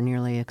or are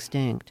nearly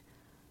extinct?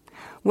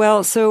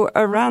 Well, so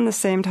around the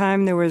same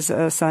time, there was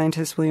a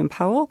scientist, William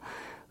Powell,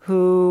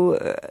 who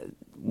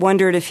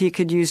wondered if he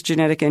could use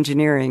genetic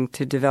engineering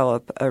to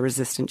develop a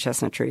resistant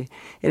chestnut tree.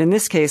 And in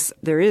this case,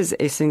 there is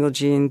a single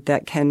gene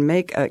that can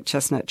make a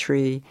chestnut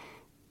tree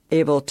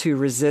able to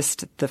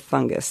resist the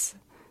fungus.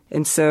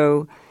 And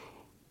so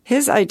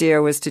his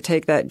idea was to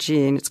take that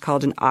gene, it's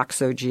called an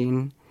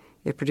oxogene.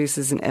 It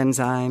produces an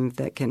enzyme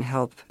that can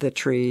help the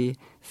tree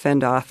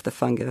fend off the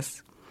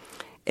fungus,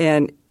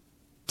 and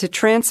to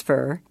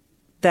transfer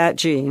that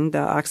gene, the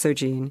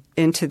oxogene,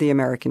 into the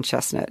American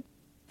chestnut.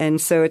 And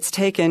so it's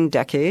taken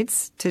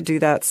decades to do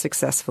that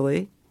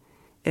successfully.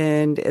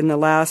 And in the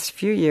last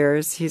few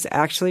years, he's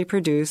actually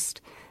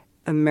produced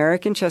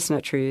American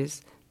chestnut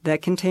trees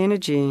that contain a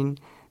gene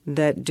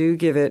that do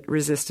give it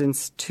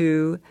resistance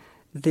to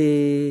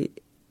the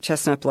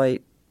chestnut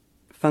blight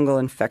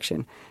fungal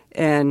infection.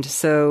 And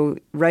so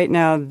right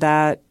now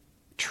that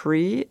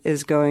tree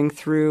is going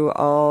through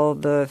all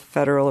the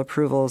federal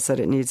approvals that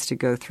it needs to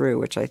go through,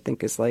 which I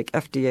think is like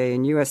FDA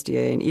and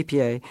USDA and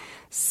EPA.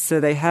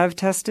 So they have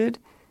tested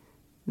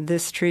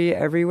this tree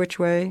every which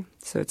way.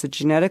 So it's a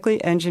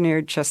genetically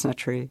engineered chestnut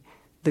tree.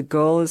 The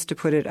goal is to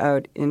put it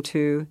out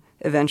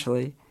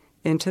eventually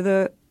into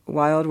the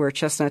wild where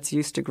chestnuts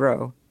used to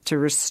grow, to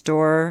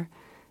restore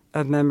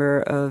a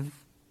member of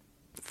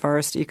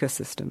forest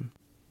ecosystem.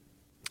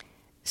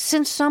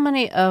 Since so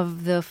many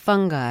of the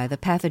fungi, the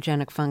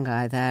pathogenic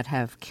fungi that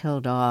have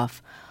killed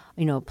off,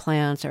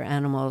 plants or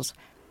animals,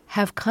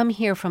 have come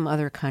here from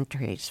other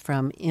countries,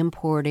 from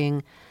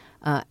importing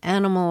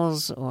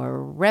animals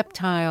or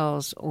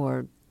reptiles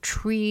or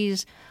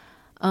trees.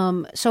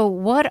 So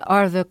what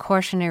are the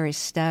cautionary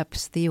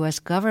steps the U.S.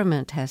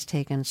 government has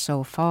taken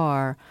so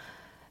far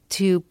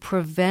to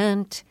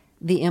prevent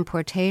the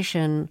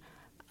importation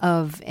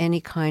of any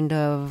kind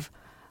of,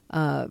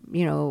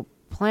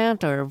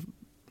 plant or,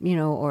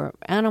 or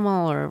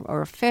animal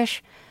or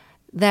fish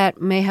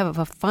that may have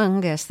a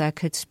fungus that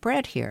could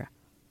spread here?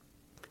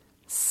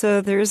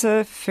 So there's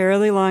a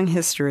fairly long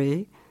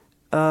history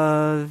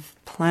of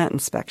plant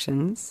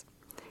inspections,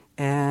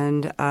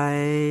 and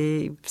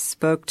I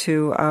spoke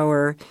to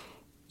our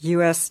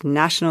U.S.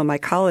 national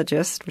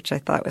mycologist, which I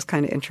thought was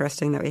kind of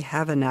interesting that we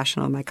have a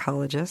national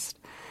mycologist.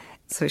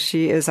 So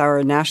she is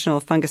our national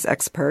fungus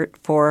expert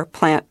for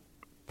plant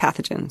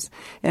pathogens.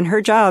 And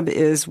her job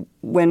is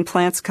when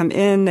plants come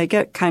in, they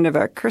get kind of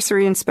a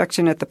cursory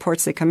inspection at the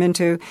ports they come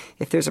into.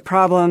 If there's a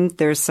problem,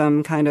 there's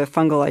some kind of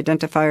fungal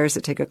identifiers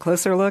that take a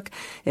closer look.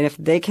 And if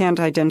they can't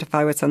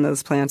identify what's on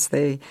those plants,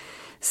 they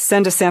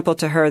send a sample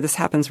to her. This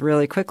happens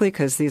really quickly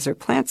because these are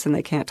plants and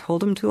they can't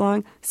hold them too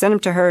long. Send them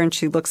to her and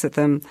she looks at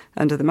them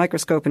under the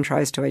microscope and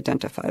tries to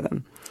identify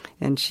them.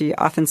 And she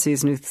often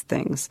sees new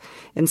things.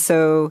 And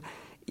so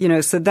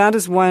so that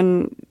is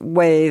one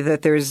way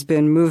that there's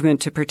been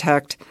movement to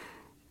protect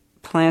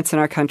plants in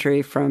our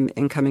country from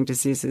incoming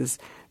diseases.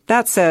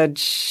 That said,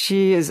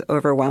 she is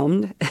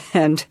overwhelmed,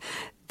 and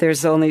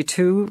there's only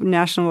 2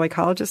 national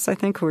mycologists, I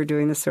think, who are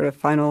doing this sort of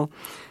final,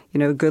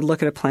 good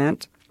look at a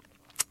plant.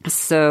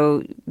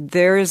 So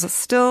there is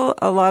still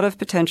a lot of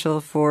potential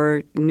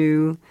for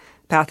new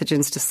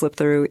pathogens to slip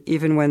through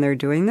even when they're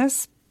doing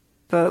this,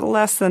 but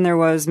less than there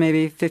was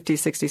maybe 50,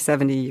 60,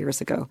 70 years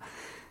ago.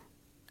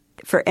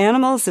 For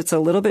animals, it's a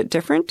little bit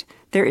different.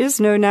 There is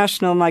no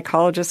national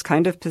mycologist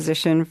kind of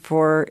position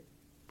for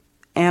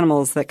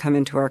animals that come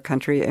into our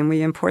country, and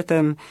we import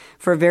them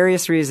for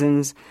various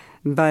reasons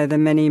by the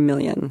many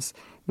millions.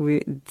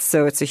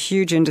 So it's a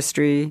huge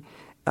industry,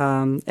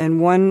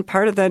 and one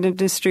part of that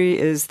industry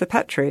is the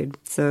pet trade.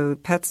 So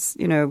pets,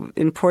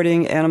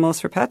 importing animals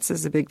for pets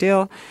is a big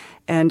deal.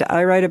 And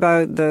I write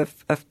about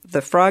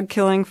the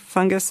frog-killing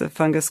fungus, a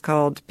fungus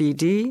called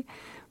BD,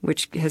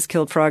 which has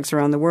killed frogs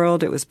around the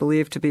world. It was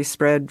believed to be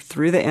spread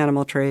through the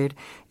animal trade.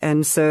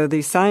 And so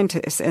the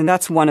scientists, and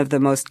that's one of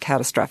the most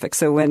catastrophic.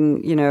 So when,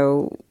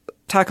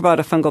 talk about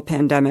a fungal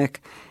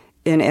pandemic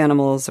in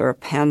animals or a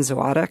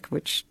panzootic,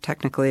 which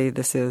technically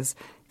this is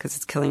because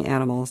it's killing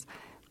animals,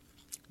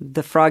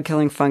 the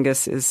frog-killing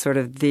fungus is sort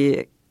of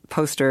the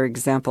poster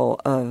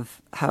example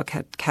of how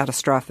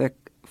catastrophic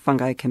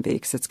fungi can be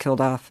because it's killed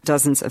off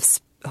dozens of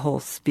whole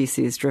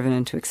species driven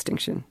into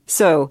extinction.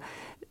 So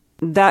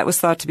that was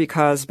thought to be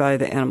caused by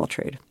the animal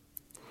trade.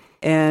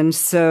 And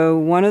so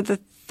one of the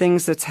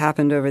things that's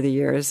happened over the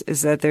years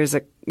is that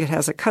it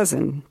has a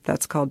cousin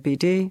that's called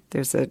BD.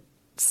 There's a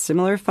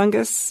similar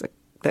fungus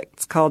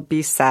that's called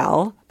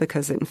B-sal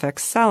because it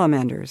infects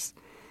salamanders.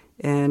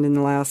 And in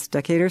the last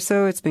decade or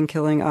so, it's been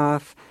killing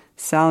off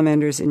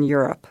salamanders in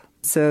Europe.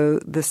 So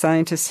the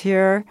scientists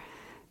here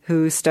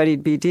who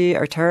studied BD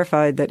are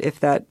terrified that if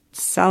that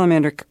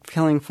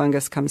salamander-killing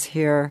fungus comes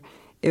here,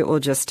 it will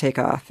just take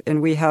off.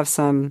 And we have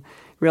some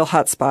real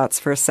hot spots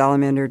for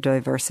salamander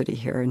diversity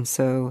here, and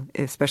so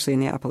especially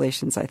in the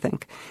Appalachians, I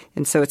think.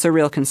 And so it's a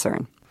real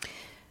concern.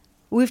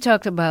 We've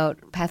talked about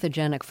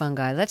pathogenic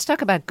fungi. Let's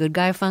talk about good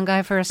guy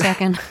fungi for a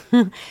second,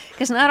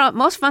 because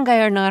most fungi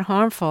are not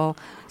harmful.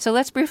 So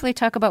let's briefly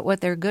talk about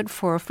what they're good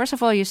for. First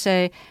of all, you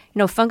say,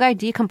 fungi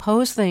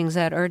decompose things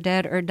that are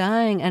dead or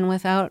dying, and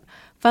without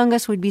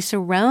fungus, we'd be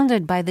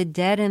surrounded by the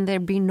dead, and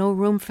there'd be no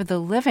room for the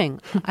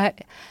living.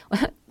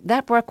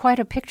 That brought quite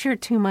a picture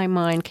to my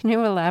mind. Can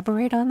you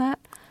elaborate on that?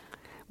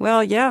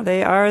 Well, yeah,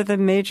 they are the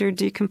major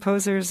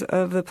decomposers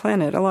of the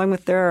planet, along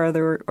with there are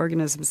other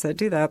organisms that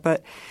do that.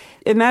 But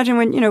imagine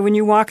when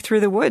you walk through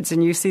the woods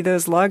and you see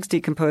those logs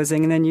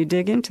decomposing and then you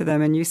dig into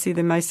them and you see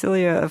the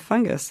mycelia of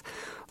fungus.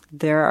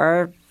 There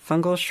are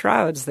fungal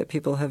shrouds that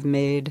people have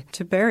made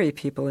to bury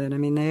people in. I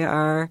mean, they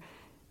are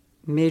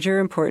major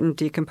important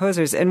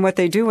decomposers. And what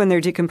they do when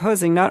they're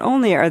decomposing, not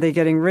only are they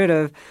getting rid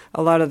of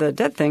a lot of the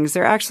dead things,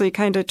 they're actually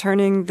kind of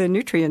turning the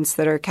nutrients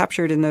that are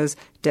captured in those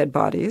dead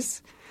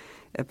bodies,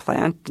 a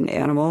plant, an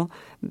animal,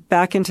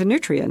 back into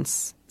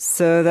nutrients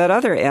so that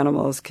other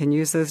animals can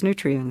use those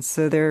nutrients.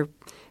 So they're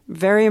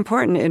very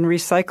important in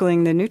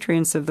recycling the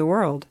nutrients of the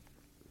world.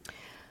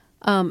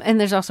 And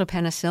there's also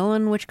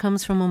penicillin, which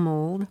comes from a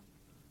mold.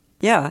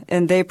 Yeah,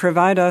 and they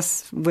provide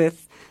us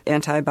with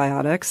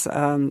antibiotics.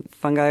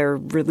 Fungi are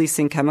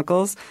releasing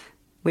chemicals,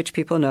 which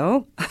people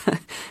know.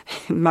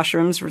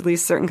 Mushrooms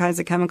release certain kinds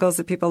of chemicals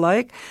that people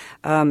like.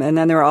 And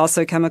then there are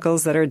also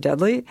chemicals that are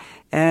deadly.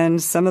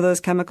 And some of those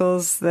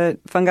chemicals that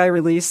fungi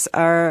release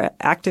are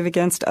active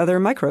against other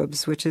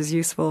microbes, which is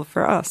useful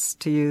for us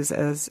to use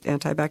as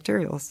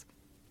antibacterials.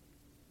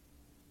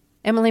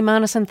 Emily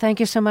Moneson, thank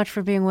you so much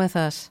for being with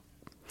us.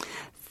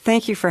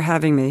 Thank you for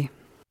having me.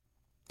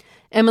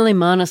 Emily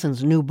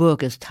Moneson's new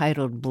book is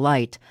titled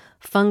Blight,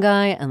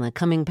 Fungi and the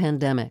Coming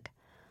Pandemic.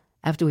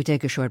 After we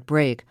take a short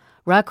break,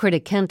 rock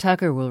critic Ken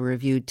Tucker will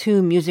review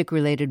 2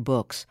 music-related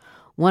books,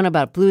 one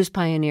about blues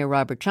pioneer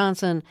Robert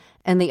Johnson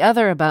and the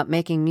other about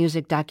making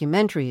music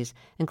documentaries,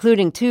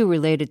 including 2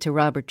 related to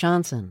Robert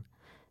Johnson.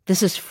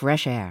 This is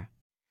Fresh Air.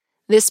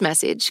 This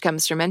message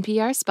comes from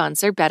NPR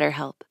sponsor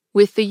BetterHelp.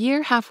 With the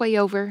year halfway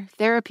over,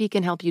 therapy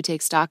can help you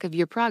take stock of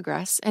your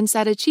progress and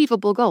set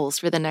achievable goals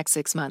for the next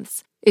 6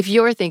 months. If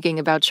you're thinking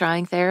about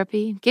trying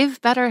therapy, give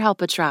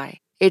BetterHelp a try.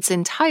 It's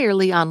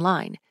entirely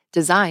online,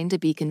 designed to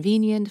be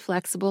convenient,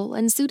 flexible,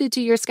 and suited to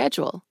your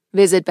schedule.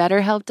 Visit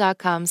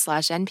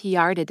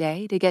betterhelp.com/NPR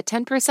today to get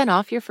 10%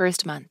 off your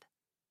first month.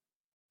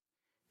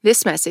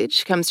 This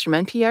message comes from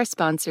NPR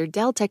sponsor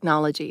Dell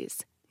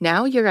Technologies.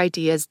 Now your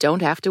ideas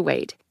don't have to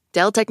wait.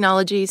 Dell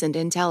Technologies and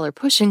Intel are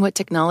pushing what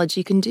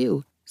technology can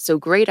do, so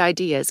great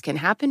ideas can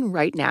happen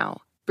right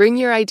now. Bring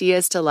your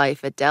ideas to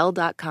life at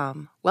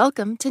Dell.com.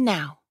 Welcome to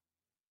now.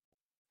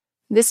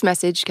 This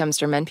message comes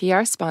from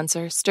NPR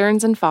sponsor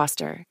Stearns &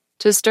 Foster.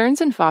 To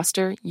Stearns &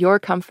 Foster, your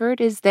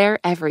comfort is their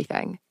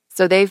everything.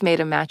 So they've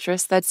made a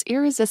mattress that's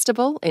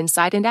irresistible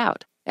inside and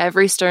out.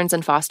 Every Stearns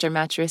 & Foster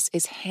mattress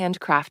is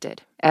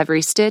handcrafted.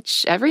 Every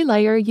stitch, every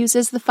layer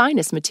uses the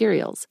finest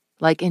materials,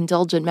 like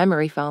indulgent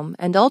memory foam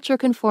and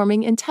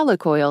ultra-conforming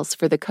IntelliCoils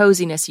for the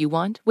coziness you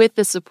want with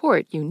the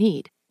support you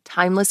need.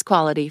 Timeless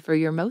quality for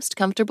your most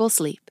comfortable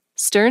sleep.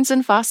 Stearns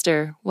 &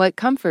 Foster, what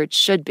comfort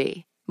should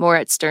be. More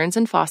at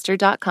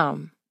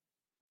stearnsandfoster.com.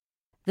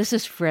 This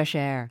is Fresh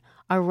Air.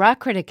 Our rock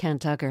critic Ken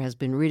Tucker has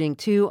been reading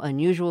 2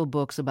 unusual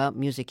books about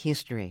music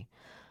history.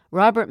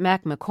 Robert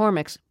Mac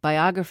McCormick's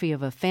Biography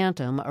of a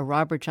Phantom, a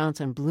Robert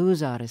Johnson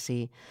Blues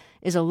Odyssey,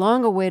 is a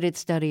long-awaited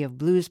study of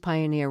blues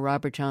pioneer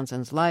Robert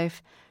Johnson's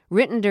life,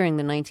 written during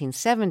the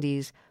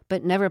 1970s,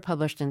 but never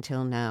published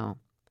until now.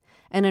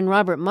 And in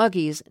Robert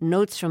Muggie's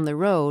Notes from the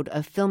Road, a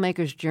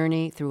filmmaker's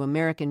journey through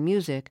American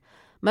music,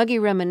 Muggie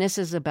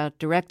reminisces about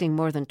directing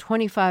more than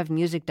 25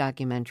 music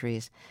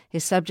documentaries,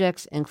 his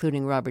subjects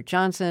including Robert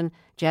Johnson,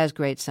 jazz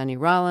great Sonny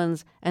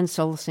Rollins, and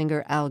soul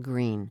singer Al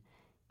Green.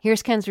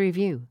 Here's Ken's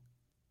review.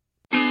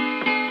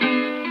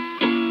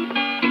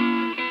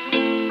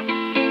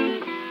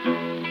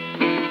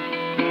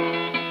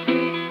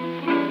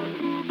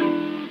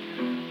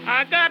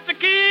 I got to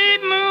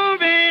keep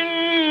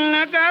moving,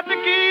 I got to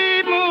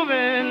keep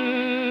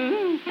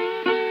moving.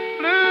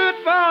 Blood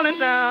falling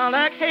down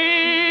like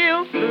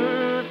hail,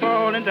 blood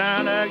falling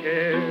down like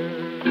hail.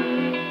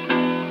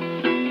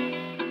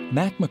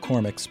 Mac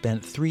McCormick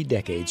spent 3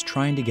 decades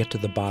trying to get to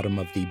the bottom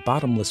of the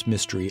bottomless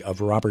mystery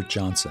of Robert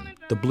Johnson,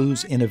 the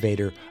blues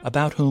innovator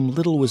about whom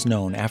little was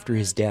known after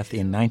his death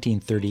in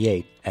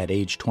 1938 at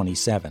age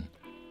 27.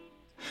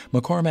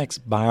 McCormick's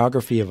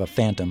Biography of a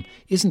Phantom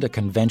isn't a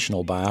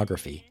conventional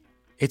biography.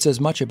 It's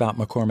as much about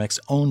McCormick's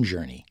own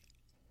journey.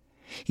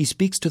 He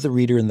speaks to the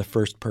reader in the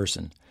first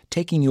person,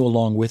 taking you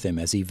along with him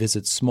as he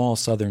visits small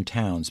southern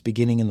towns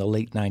beginning in the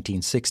late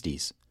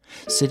 1960s,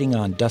 sitting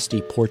on dusty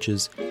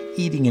porches,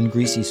 eating in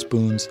greasy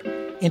spoons,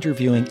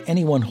 interviewing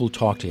anyone who'll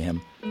talk to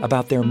him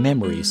about their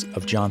memories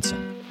of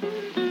Johnson.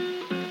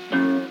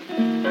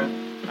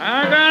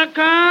 I got a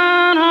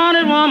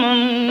kind-hearted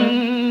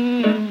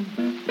woman,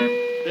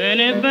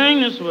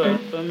 anything that's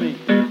worth for me.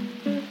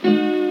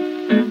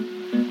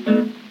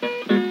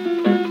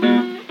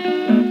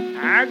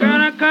 I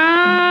got a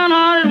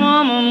kind-hearted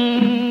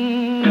woman,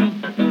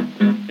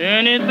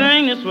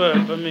 anything that's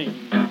worth for me.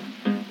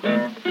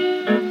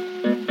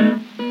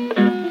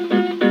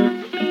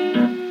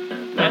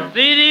 But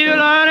these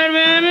evil-hearted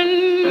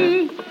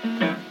women,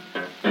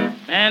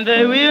 and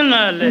they will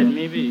not let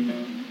me be.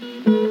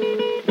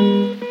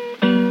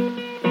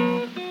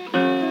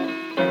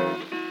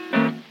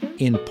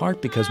 In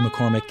part because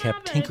McCormick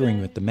kept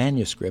tinkering with the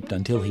manuscript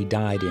until he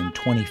died in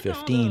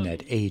 2015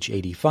 at age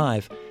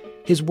 85,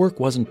 his work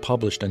wasn't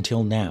published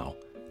until now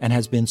and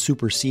has been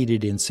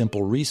superseded in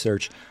simple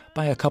research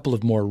by a couple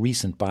of more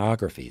recent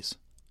biographies.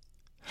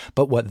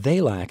 But what they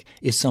lack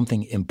is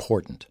something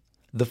important: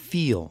 the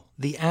feel,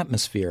 the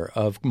atmosphere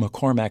of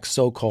McCormick's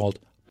so-called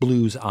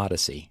Blues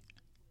Odyssey.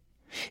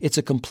 It's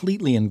a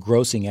completely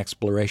engrossing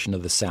exploration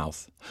of the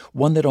South,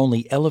 one that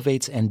only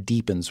elevates and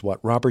deepens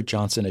what Robert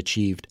Johnson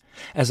achieved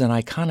as an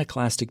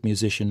iconoclastic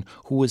musician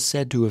who was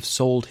said to have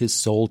sold his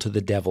soul to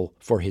the devil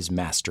for his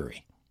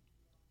mastery.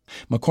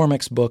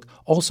 McCormick's book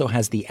also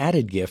has the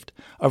added gift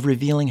of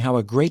revealing how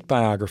a great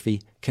biography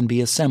can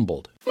be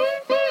assembled.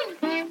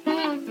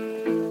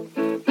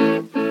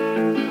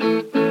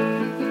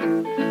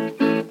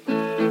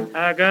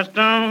 I got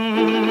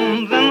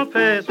stones in my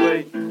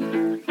pathway,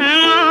 and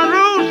my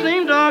road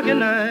seemed dark at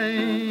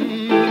night.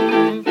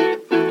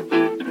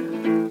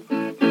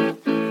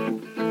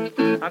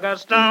 I got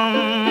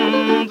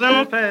stones in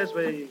my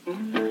pathway,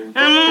 and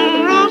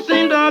my road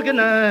seemed dark at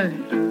night.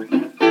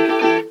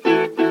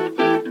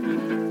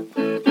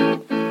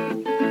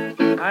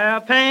 I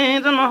have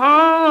pains in my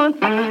heart,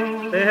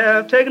 they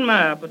have taken my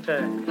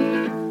appetite.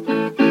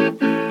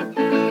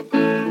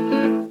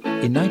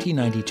 In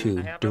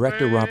 1992,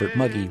 director Robert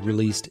Muggie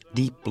released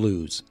Deep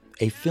Blues,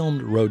 a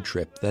filmed road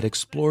trip that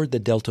explored the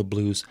Delta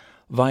blues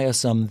via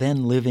some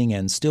then living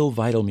and still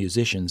vital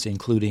musicians,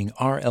 including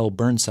R.L.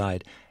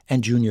 Burnside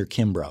and Junior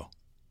Kimbrough.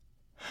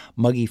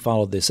 Muggie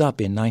followed this up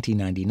in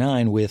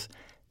 1999 with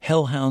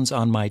Hellhounds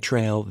on My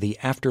Trail, The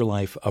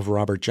Afterlife of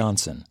Robert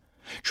Johnson,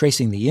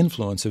 tracing the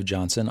influence of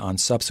Johnson on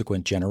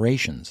subsequent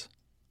generations.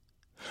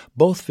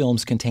 Both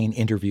films contain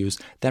interviews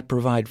that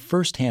provide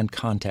first-hand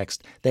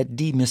context that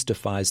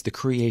demystifies the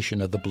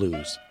creation of the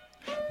blues.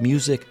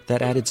 Music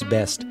that at its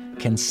best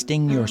can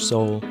sting your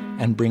soul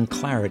and bring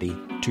clarity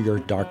to your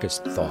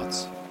darkest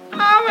thoughts.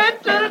 I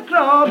went to the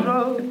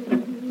crossroads,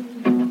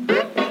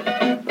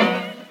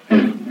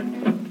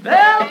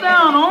 fell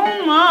down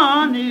on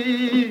my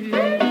knees.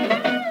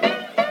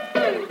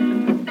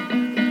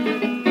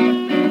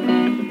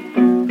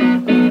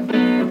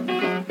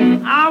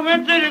 I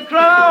went to the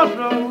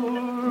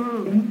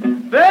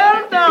crossroads,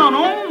 fell down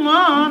on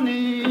my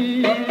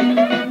knees.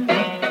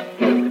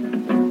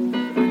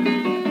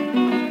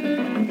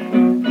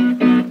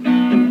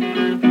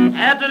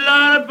 At the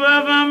Lord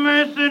above, I'm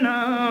mercy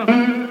now.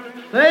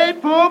 Say,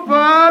 poor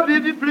Bob,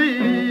 if you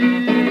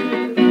please.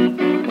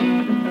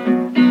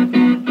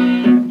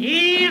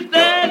 He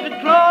stands at the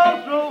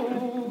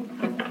crossroads,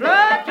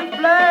 try to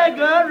flag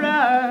a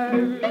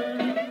ride.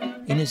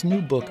 In his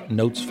new book,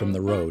 Notes from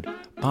the Road,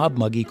 Bob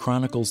Muggy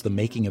chronicles the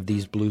making of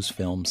these blues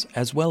films,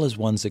 as well as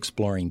ones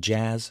exploring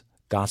jazz,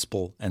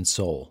 gospel, and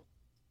soul.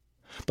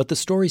 But the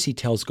stories he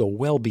tells go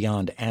well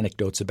beyond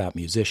anecdotes about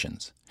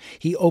musicians.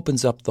 He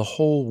opens up the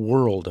whole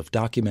world of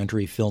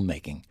documentary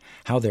filmmaking,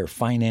 how they're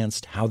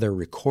financed, how they're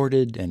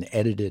recorded and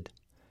edited.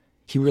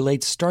 He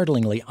relates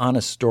startlingly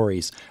honest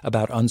stories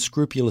about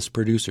unscrupulous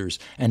producers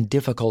and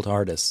difficult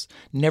artists,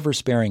 never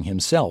sparing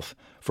himself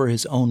for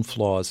his own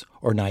flaws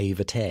or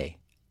naivete.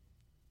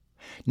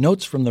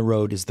 Notes from the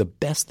Road is the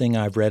best thing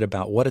I've read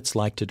about what it's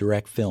like to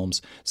direct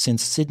films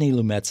since Sidney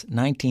Lumet's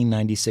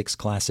 1996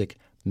 classic,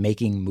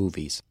 Making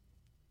Movies.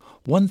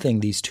 One thing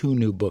these two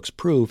new books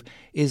prove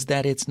is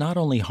that it's not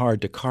only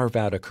hard to carve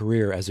out a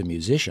career as a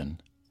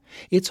musician,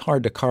 it's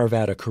hard to carve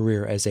out a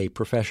career as a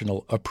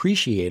professional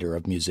appreciator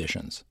of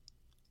musicians.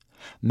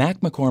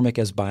 Mac McCormick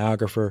as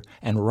biographer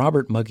and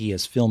Robert Muggy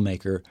as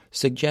filmmaker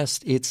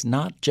suggest it's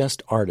not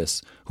just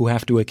artists who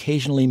have to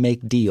occasionally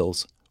make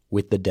deals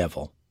with the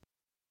devil.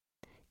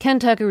 Ken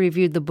Tucker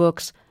reviewed the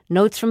books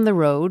Notes from the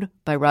Road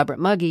by Robert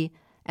Muggy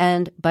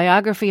and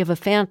Biography of a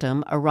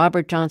Phantom, a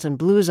Robert Johnson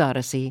Blues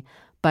Odyssey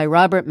by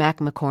Robert Mac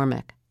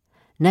McCormick.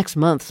 Next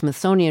month,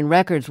 Smithsonian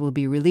Records will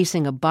be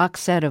releasing a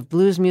box set of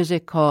blues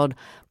music called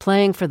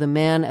Playing for the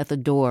Man at the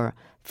Door,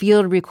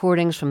 field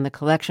recordings from the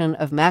collection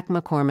of Mac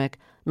McCormick,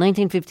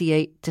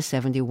 1958 to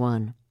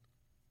 71.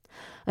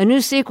 A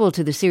new sequel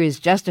to the series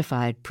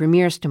Justified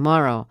premieres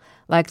tomorrow.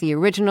 Like the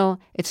original,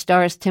 it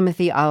stars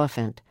Timothy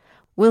Oliphant.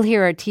 We'll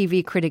hear our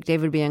TV critic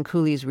David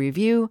Bianculli's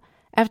review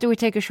after we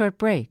take a short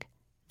break.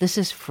 This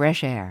is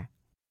Fresh Air.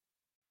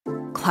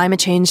 Climate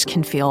change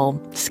can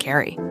feel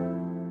scary.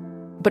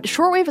 But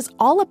Shortwave is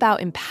all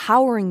about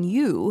empowering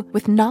you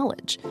with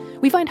knowledge.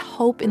 We find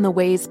hope in the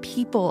ways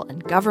people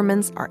and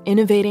governments are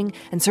innovating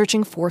and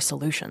searching for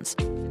solutions.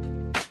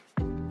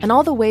 And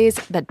all the ways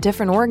that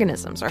different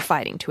organisms are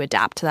fighting to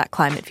adapt to that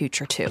climate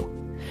future, too.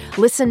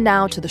 Listen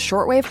now to the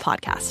Shortwave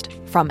podcast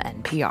from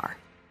NPR.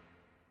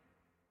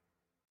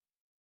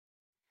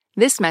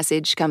 This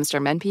message comes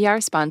from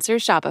NPR sponsor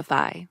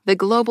Shopify, the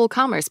global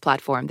commerce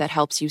platform that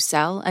helps you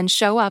sell and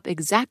show up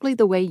exactly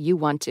the way you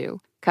want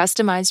to.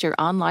 Customize your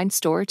online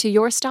store to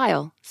your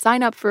style.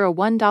 Sign up for a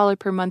 $1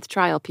 per month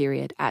trial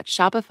period at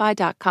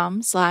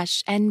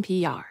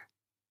shopify.com/NPR.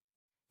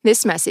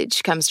 This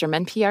message comes from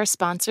NPR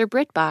sponsor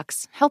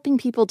BritBox, helping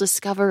people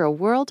discover a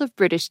world of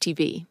British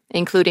TV,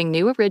 including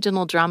new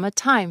original drama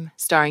Time,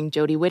 starring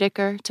Jodie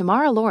Whittaker,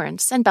 Tamara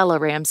Lawrence, and Bella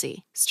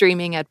Ramsey,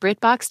 streaming at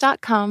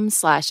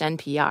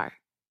BritBox.com/NPR.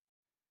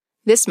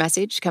 This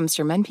message comes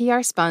from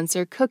NPR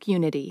sponsor Cook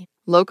Unity,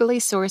 locally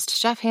sourced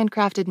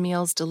chef-handcrafted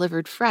meals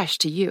delivered fresh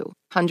to you.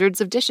 Hundreds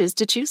of dishes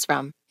to choose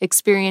from.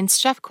 Experience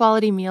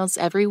chef-quality meals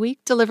every week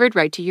delivered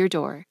right to your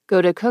door.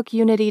 Go to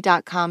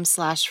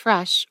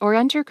cookunity.com/fresh or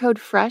enter code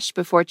FRESH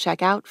before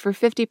checkout for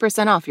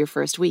 50% off your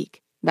first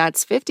week.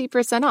 That's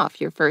 50% off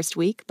your first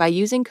week by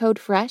using code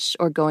FRESH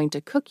or going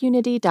to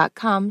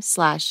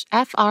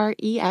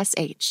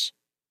cookunity.com/FRESH.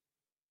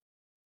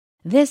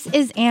 This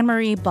is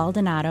Anne-Marie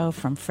Baldonado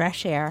from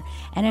Fresh Air,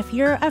 and if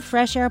you're a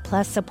Fresh Air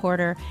Plus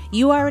supporter,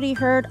 you already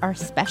heard our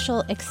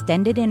special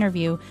extended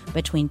interview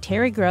between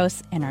Terry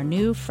Gross and our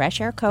new Fresh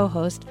Air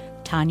co-host,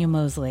 Tanya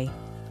Mosley.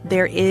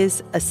 There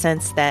is a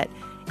sense that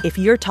if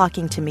you're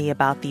talking to me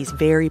about these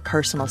very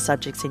personal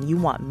subjects and you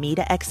want me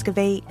to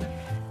excavate,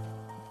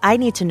 I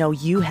need to know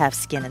you have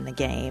skin in the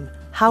game.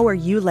 How are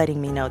you letting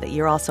me know that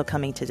you're also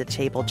coming to the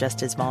table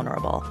just as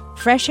vulnerable?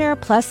 Fresh Air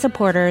Plus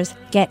supporters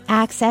get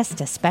access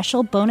to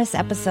special bonus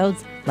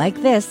episodes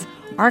like this,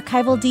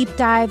 archival deep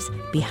dives,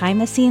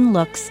 behind-the-scene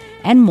looks,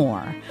 and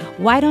more.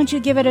 Why don't you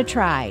give it a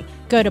try?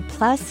 Go to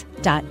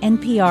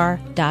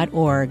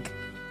plus.npr.org.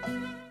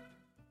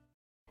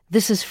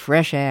 This is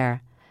Fresh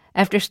Air.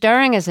 After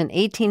starring as an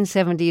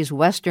 1870s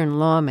Western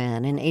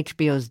lawman in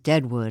HBO's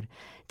Deadwood,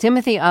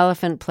 Timothy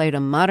Oliphant played a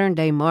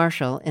modern-day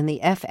marshal in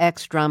the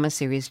FX drama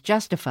series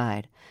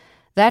Justified.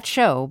 That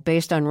show,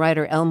 based on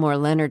writer Elmore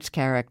Leonard's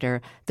character,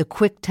 the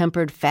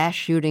quick-tempered,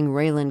 fast-shooting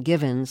Raylan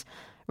Givens,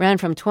 ran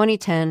from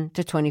 2010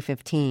 to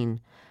 2015.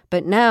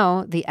 But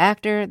now, the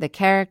actor, the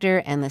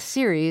character, and the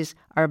series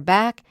are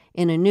back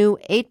in a new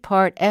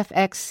 8-part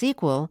FX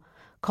sequel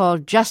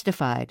called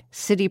Justified,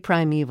 City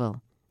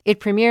Primeval. It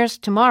premieres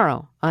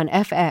tomorrow on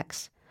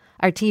FX.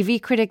 Our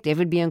TV critic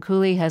David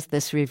Bianculli has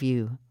this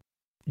review.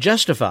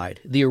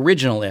 Justified, the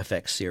original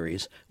FX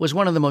series, was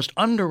one of the most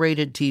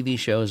underrated TV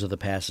shows of the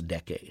past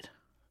decade.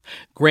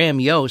 Graham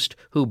Yost,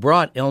 who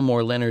brought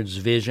Elmore Leonard's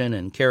vision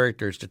and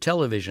characters to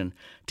television,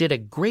 did a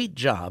great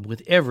job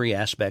with every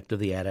aspect of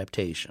the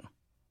adaptation.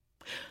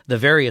 The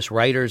various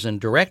writers and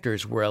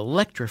directors were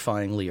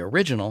electrifyingly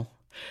original,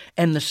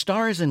 and the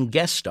stars and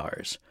guest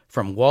stars,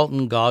 from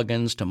Walton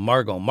Goggins to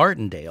Margot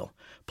Martindale,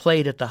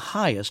 played at the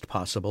highest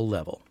possible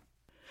level.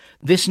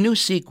 This new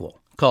sequel,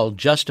 called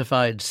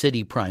Justified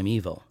City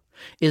Primeval,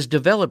 is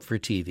developed for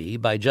TV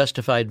by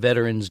Justified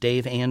veterans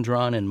Dave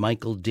Andron and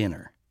Michael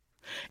Dinner.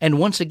 And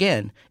once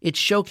again, it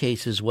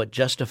showcases what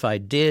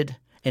Justified did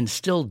and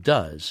still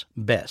does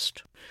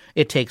best.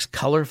 It takes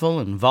colorful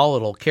and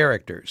volatile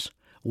characters,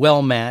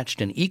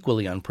 well-matched and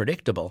equally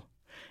unpredictable,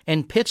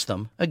 and pits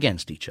them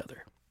against each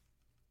other.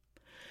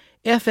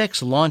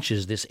 FX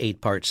launches this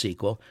 8-part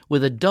sequel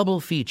with a double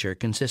feature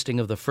consisting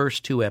of the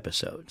first 2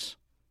 episodes.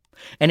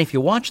 And if you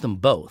watch them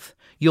both,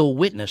 you'll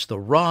witness the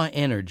raw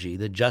energy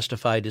that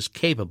Justified is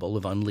capable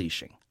of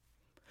unleashing.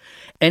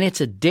 And it's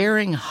a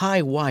daring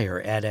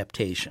high-wire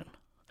adaptation,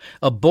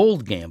 a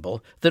bold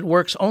gamble that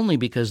works only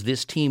because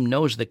this team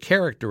knows the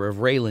character of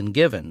Raylan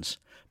Givens,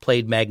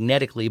 played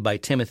magnetically by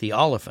Timothy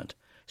Oliphant,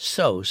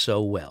 so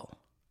well.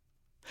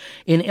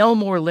 In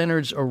Elmore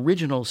Leonard's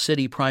original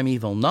City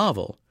Primeval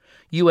novel,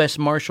 U.S.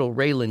 Marshal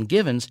Raylan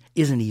Givens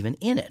isn't even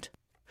in it.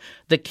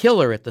 The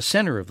killer at the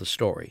center of the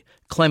story,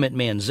 Clement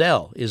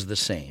Mansell, is the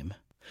same.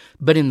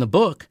 But in the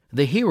book,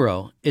 the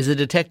hero is a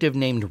detective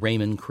named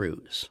Raymond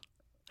Cruz.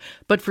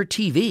 But for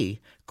TV,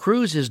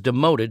 Cruz is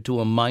demoted to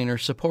a minor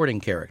supporting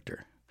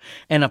character,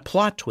 and a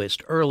plot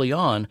twist early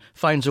on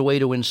finds a way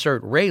to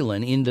insert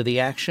Raylan into the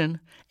action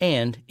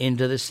and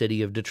into the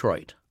city of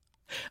Detroit,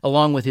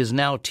 along with his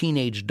now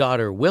teenage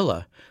daughter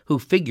Willa, who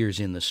figures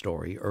in the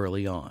story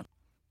early on.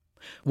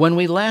 When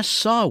we last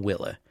saw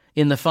Willa,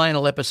 in the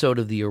final episode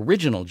of the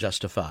original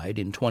Justified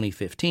in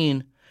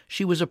 2015,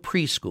 she was a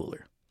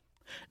preschooler.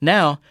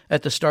 Now,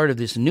 at the start of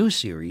this new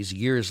series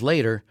years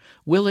later,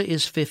 Willa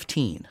is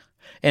 15,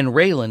 and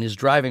Raylan is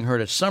driving her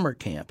to summer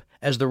camp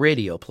as the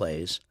radio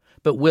plays,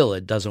 but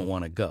Willa doesn't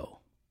want to go.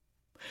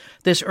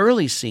 This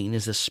early scene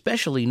is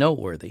especially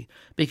noteworthy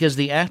because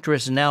the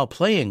actress now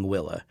playing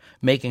Willa,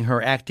 making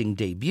her acting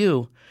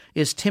debut,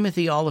 is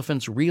Timothy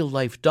Oliphant's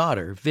real-life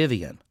daughter,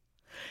 Vivian.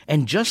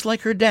 And just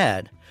like her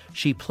dad,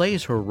 she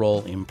plays her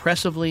role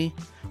impressively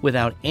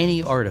without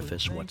any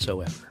artifice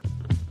whatsoever.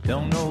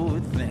 Don't know a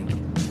thing.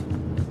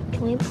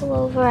 Can we pull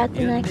over at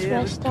the next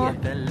rest stop?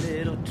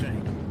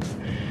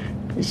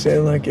 You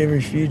sound like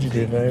every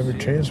fugitive I ever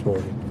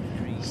transported.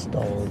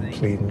 Stalling,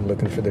 pleading,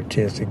 looking for their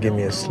chance to give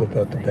me a slip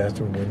out the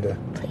bathroom window.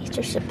 Please,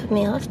 you're shipping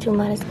me off to,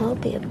 might as well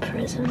be a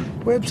prison.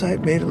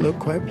 Website made it look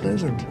quite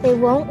pleasant. They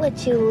won't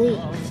let you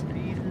leave.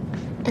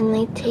 And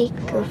they take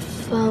your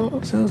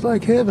phone. Sounds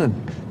like heaven.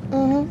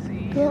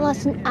 Mm-hmm. You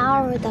lost an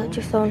hour without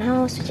your phone.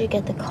 How else did you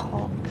get the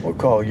call? What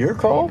call? Your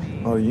call?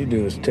 All you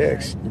do is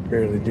text. You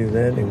barely do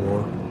that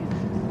anymore.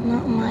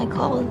 Not my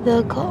call,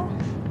 the call.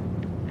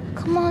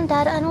 Come on,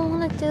 Dad, I don't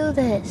want to do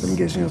this. I'm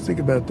guessing you'll think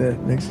about that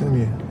next time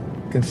you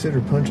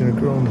consider punching a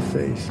girl in the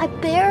face. I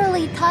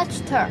barely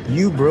touched her.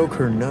 You broke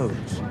her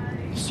nose.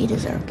 She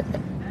deserved it.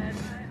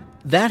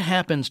 That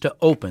happens to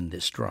open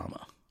this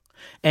drama.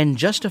 And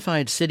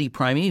Justified City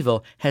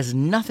Primeval has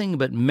nothing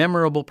but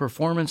memorable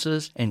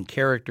performances and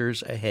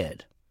characters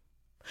ahead.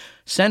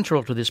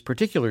 Central to this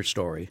particular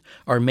story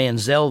are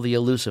Mansell the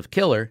elusive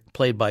killer,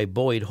 played by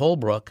Boyd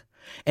Holbrook,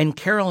 and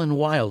Carolyn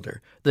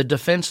Wilder, the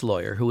defense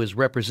lawyer who has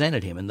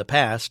represented him in the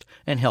past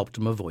and helped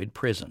him avoid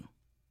prison.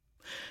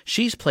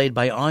 She's played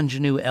by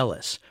Anjanou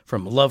Ellis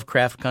from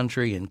Lovecraft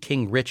Country and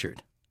King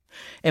Richard.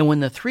 And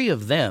when the three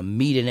of them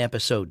meet in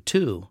episode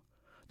 2,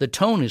 the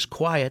tone is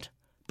quiet,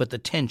 but the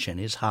tension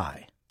is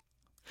high.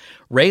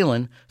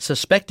 Raylan,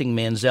 suspecting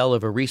Mansell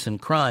of a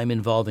recent crime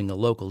involving a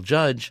local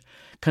judge,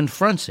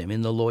 confronts him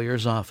in the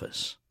lawyer's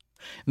office.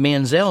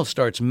 Mansell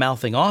starts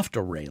mouthing off to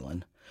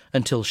Raylan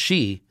until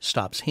she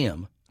stops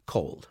him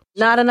cold.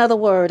 Not another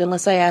word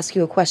unless I ask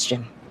you a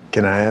question.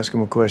 Can I ask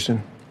him a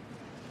question?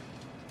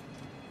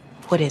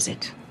 What is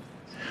it?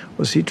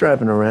 Was he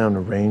driving around a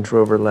Range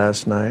Rover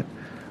last night?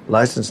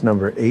 License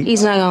number 8?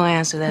 He's not going to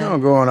answer that. No,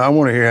 go on. I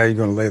want to hear how you're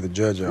going to lay the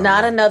judge out.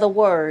 Not another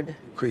word.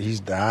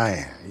 He's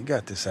dying. You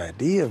got this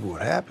idea of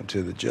what happened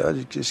to the judge.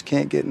 You just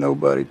can't get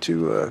nobody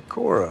to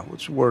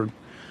what's the word?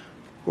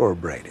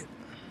 Corroborate it.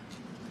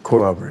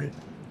 Corroborate.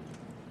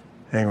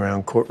 Hang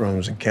around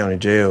courtrooms and county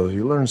jails.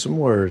 You learn some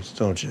words,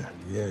 don't you?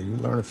 Yeah, you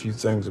learn a few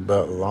things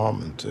about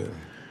lawmen, too.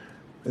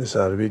 This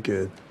ought to be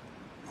good.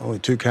 Only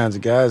 2 kinds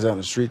of guys out in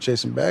the street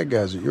chasing bad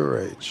guys at your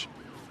age.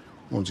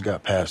 Ones who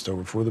got passed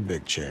over for the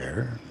big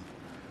chair,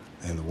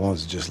 and the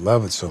ones that just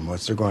love it so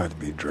much they're going to have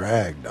to be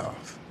dragged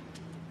off.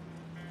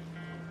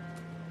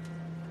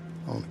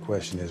 Only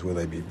question is, will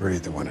they be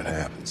breathing when it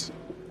happens?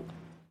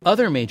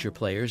 Other major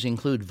players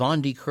include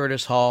Vondie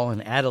Curtis Hall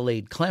and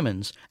Adelaide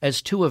Clemens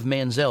as two of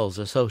Manzel's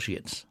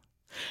associates.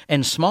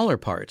 And smaller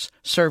parts,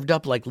 served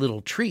up like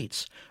little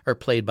treats, are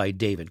played by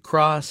David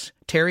Cross,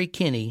 Terry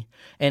Kinney,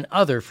 and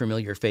other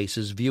familiar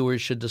faces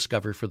viewers should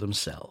discover for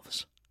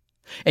themselves.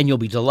 And you'll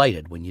be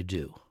delighted when you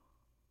do.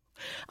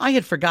 I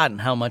had forgotten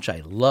how much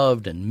I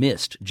loved and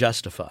missed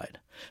Justified,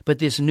 but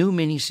this new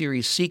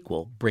miniseries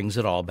sequel brings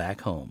it all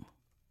back home.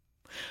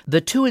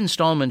 The 2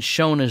 installments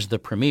shown as the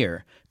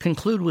premiere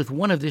conclude with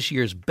one of this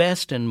year's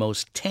best and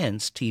most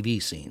tense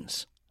TV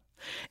scenes.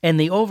 And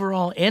the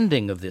overall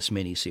ending of this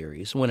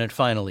miniseries, when it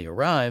finally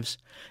arrives,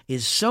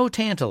 is so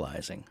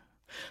tantalizing.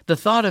 The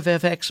thought of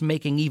FX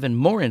making even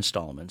more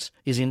installments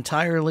is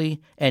entirely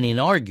and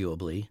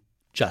inarguably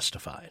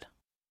justified.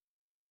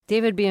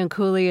 David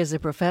Bianculli is a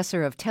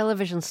professor of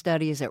television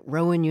studies at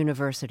Rowan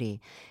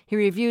University. He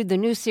reviewed the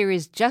new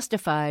series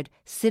Justified,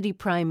 City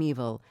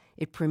Primeval.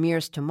 It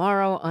premieres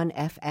tomorrow on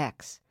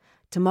FX.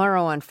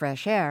 Tomorrow on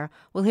Fresh Air,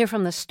 we'll hear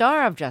from the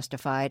star of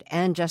Justified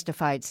and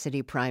Justified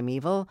City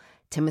Primeval,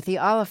 Timothy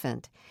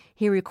Oliphant.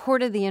 He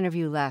recorded the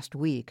interview last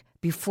week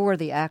before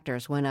the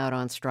actors went out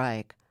on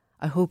strike.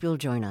 I hope you'll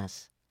join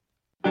us.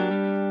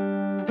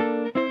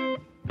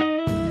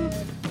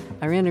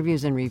 Our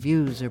interviews and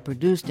reviews are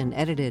produced and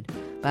edited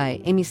by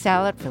Amy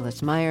Salat,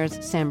 Phyllis Myers,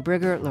 Sam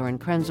Brigger, Lauren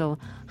Krenzel,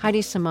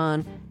 Heidi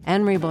Saman,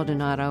 Anne-Marie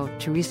Baldonado,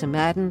 Teresa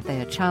Madden,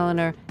 Thea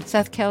Challoner,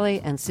 Seth Kelly,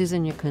 and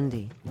Susan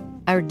Yakundi.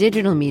 Our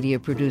digital media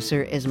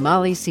producer is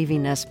Molly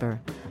Seavey-Nesper.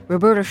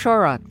 Roberta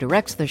Shorrock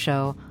directs the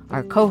show.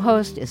 Our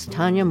co-host is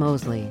Tanya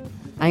Mosley.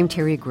 I'm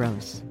Terry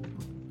Gross.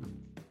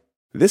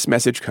 This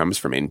message comes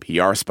from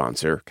NPR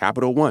sponsor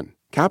Capital One.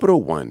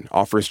 Capital One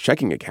offers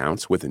checking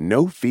accounts with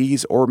no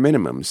fees or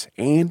minimums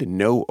and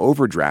no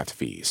overdraft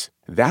fees.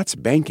 That's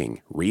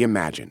banking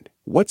reimagined.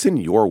 What's in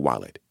your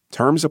wallet?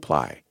 Terms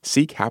apply.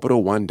 See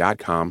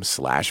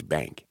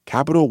CapitalOne.com/bank.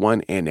 Capital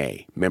One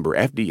N.A., member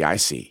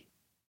FDIC.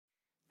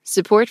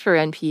 Support for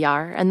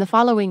NPR and the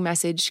following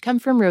message come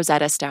from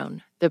Rosetta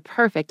Stone, the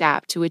perfect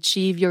app to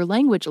achieve your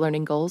language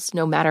learning goals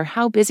no matter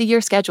how busy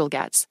your schedule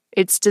gets.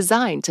 It's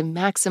designed to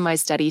maximize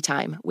study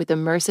time with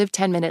immersive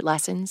 10-minute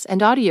lessons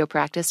and audio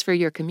practice for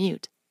your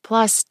commute.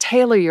 Plus,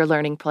 tailor your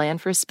learning plan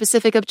for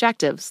specific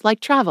objectives like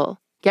travel.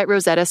 Get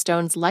Rosetta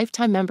Stone's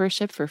lifetime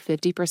membership for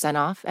 50%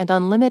 off and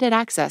unlimited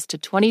access to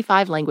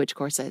 25 language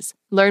courses.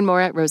 Learn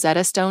more at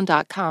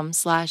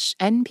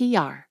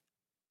rosettastone.com/NPR.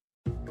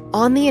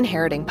 On the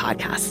Inheriting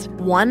podcast,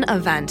 one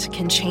event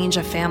can change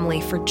a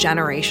family for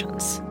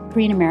generations.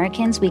 Korean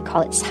Americans, we call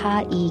it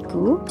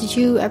사이구. Did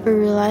you ever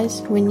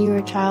realize when you were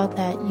a child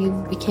that you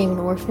became an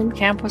orphan?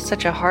 Camp was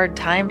such a hard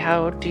time.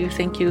 How do you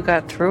think you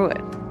got through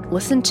it?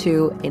 Listen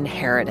to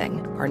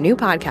Inheriting, our new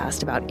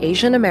podcast about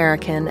Asian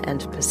American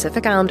and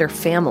Pacific Islander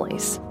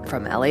families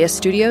from LAist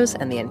Studios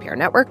and the NPR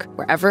Network,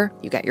 wherever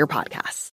you get your podcasts.